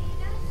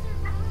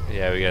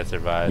 Yeah, we gotta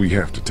survive. We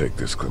have to take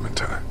this,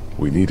 Clementine.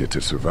 We need it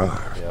to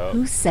survive. Yep.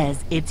 Who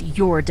says it's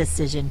your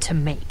decision to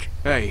make?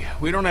 Hey,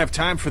 we don't have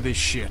time for this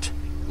shit.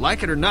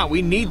 Like it or not,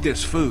 we need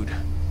this food.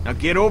 Now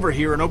get over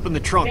here and open the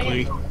trunk,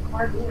 Lee.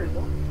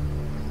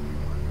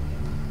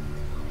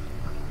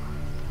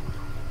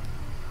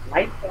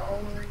 Lights are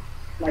on,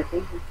 like they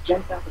just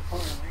jumped out the car,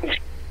 right?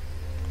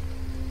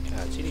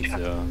 God, she needs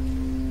to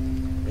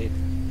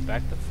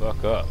back the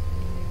fuck up.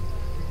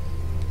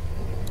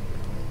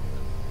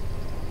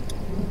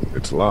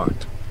 It's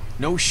locked.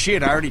 No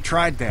shit, I already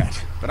tried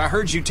that. But I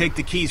heard you take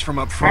the keys from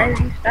up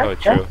front. Oh,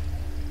 true.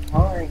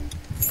 Alright.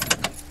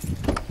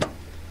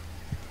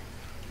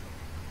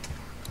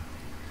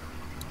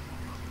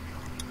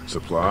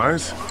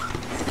 Supplies?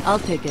 I'll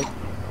take it.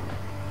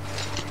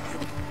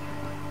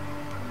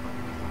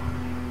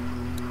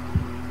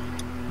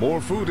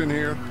 More food in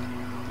here.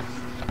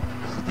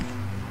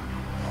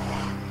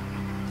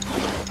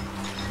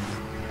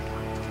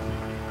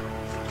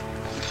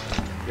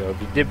 Yo,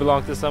 if you did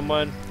belong to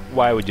someone,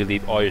 why would you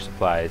leave all your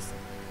supplies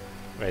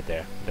right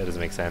there? That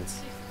doesn't make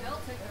sense.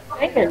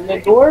 Man,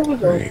 the door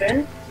was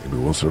open. Maybe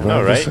we'll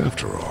survive right? this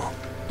after all.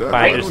 Duck,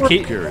 Finders, why don't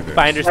you carry this?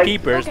 finders Like,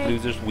 keepers, okay.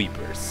 losers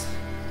weepers.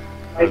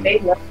 Like they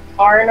left the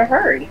car in a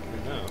hurry.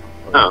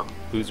 No.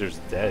 Losers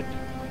dead.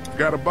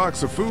 Got a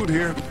box of food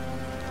here.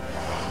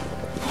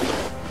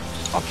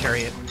 I'll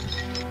carry it.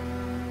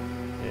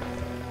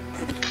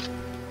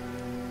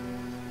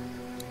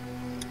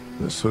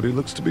 This hoodie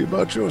looks to be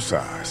about your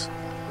size.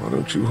 Why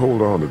don't you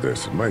hold on to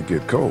this? It might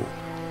get cold.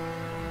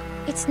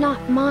 It's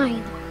not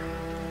mine.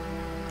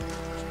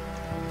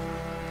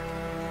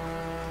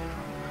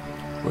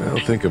 Well,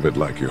 think of it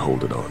like you're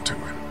holding on to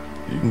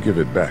it. You can give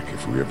it back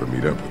if we ever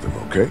meet up with him,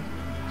 okay?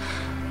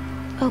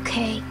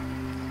 Okay.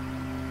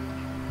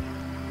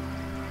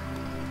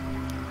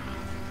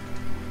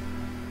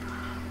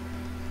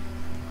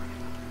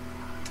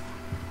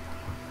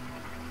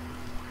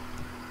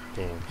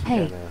 Damn,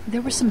 Hey,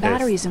 there were some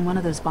batteries in one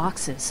of those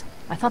boxes.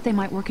 I thought they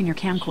might work in your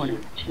camcorder.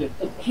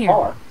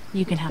 Here,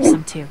 you can have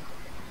some too.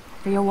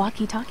 For your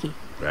walkie-talkie.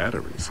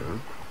 Batteries, huh?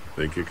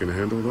 Think you can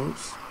handle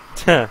those?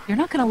 You're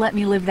not gonna let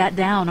me live that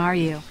down, are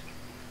you?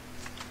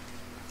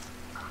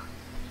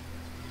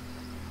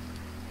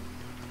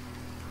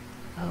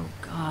 Oh,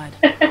 God.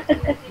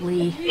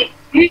 Lee,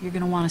 you're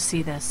gonna want to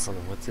see this. Hold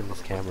on, what's in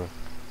this camera?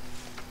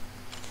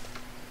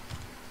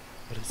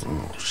 What is it?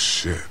 Oh,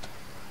 shit.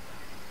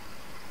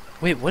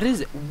 Wait, what is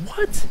it?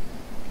 What?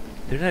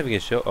 They're not even gonna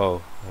show.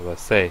 Oh, I was about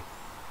to say.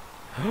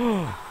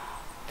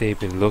 They've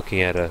been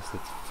looking at us.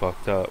 It's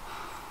fucked up.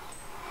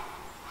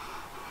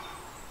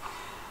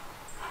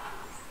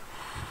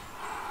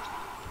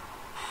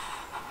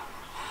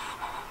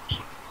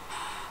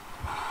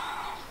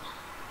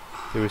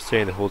 They were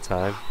staring the whole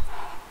time.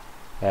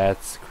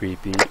 That's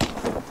creepy.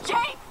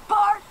 Jake,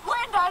 Bart,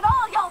 Linda, and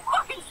all y'all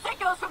fucking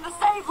sickos from the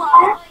Save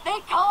Line. They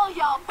call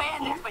y'all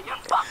bandits, but you're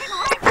fucking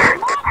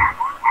raping.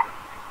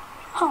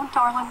 Oh,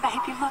 darling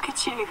baby, look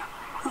at you.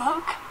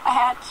 Look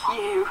at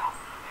you.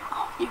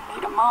 Oh, you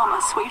need a mama,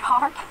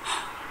 sweetheart.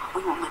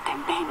 We won't let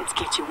them bandits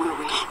get you, will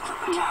we?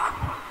 No.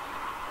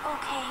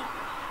 Okay.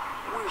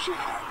 Where's your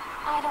hat?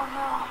 I don't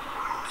know.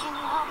 Can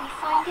you help me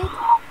find it?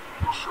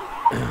 Sure.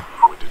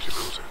 When did you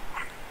lose it?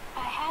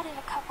 I had it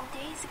a couple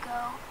days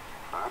ago.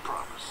 I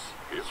promise.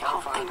 If I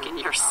Y'all find thinking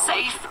it, you're I'll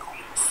safe? let you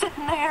know.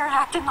 Sitting there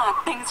acting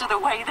like things are the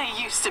way they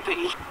used to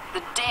be.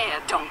 The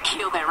dead don't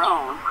kill their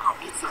own.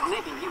 It's the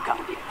living you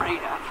gotta be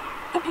afraid of.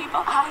 The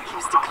people I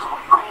used to call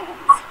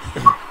friends.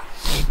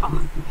 People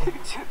who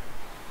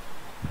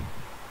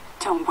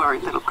don't worry,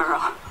 little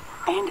girl.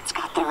 Bandits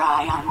got their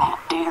eye on that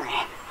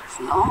dairy. As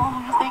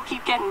long as they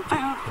keep getting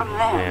food from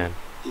them, Man.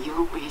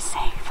 you'll be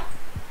safe.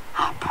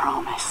 I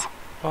promise.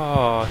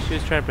 Oh, she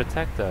was trying to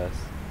protect us.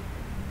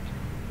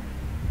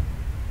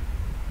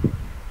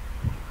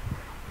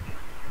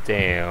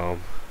 Damn.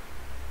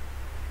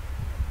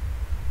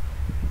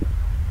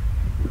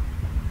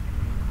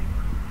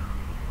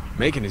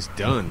 Making is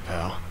done,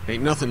 pal.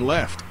 Ain't nothing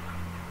left.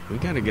 We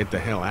gotta get the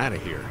hell out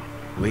of here.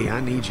 Lee, I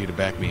need you to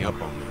back me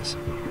up on this.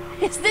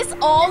 Is this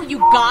all you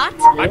got?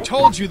 I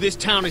told you this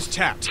town is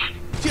tapped.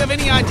 Do you have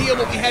any idea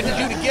what we had to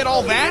do to get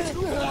all that?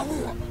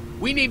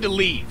 We need to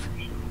leave.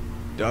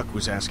 Duck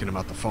was asking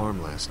about the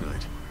farm last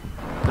night.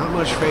 Not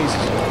much phases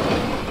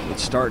yet.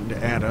 It's starting to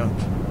add up.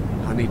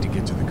 I need to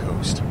get to the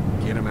coast.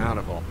 Get him out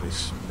of all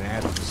this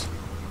madness.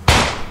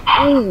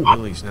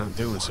 Lily's not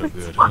doing so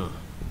good, huh?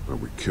 Well,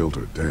 we killed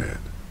her dad.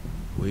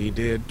 We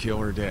did kill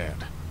her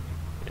dad.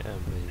 Yeah,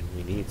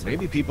 we need some.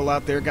 Maybe people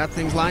out there got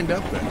things lined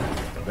up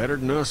better. Better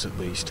than us, at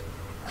least.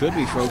 Could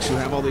be folks who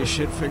have all this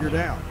shit figured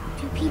out.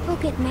 Do people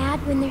get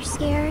mad when they're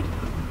scared?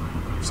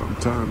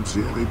 Sometimes,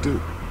 yeah, they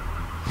do.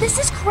 This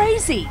is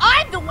crazy.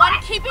 I'm the one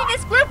keeping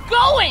this group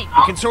going.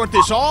 We can sort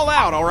this all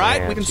out, all right?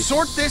 Man, we can she's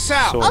sort this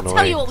out. so I'll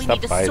tell you annoying. what we Stop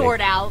need to fighting.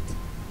 sort out.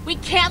 We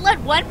can't let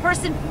one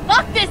person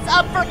fuck this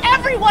up for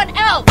everyone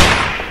else.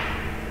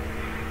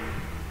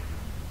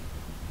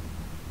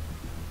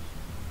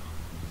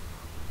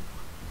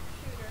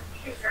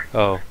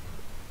 Oh.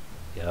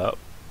 Yup.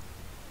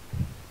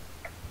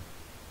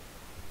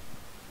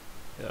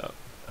 Yup.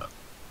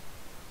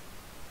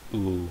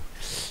 Ooh.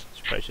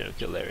 Probably shouldn't have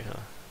killed Larry, huh?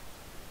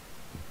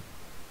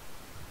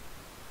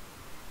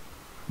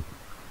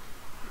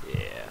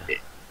 Yeah.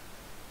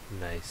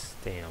 Nice.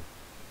 Damn.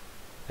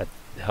 That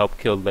helped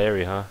kill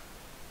Larry, huh?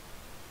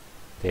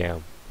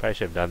 Damn. Probably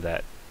should have done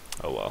that.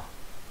 Oh well.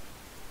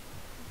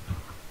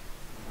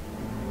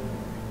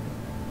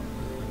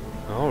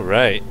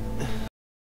 Alright.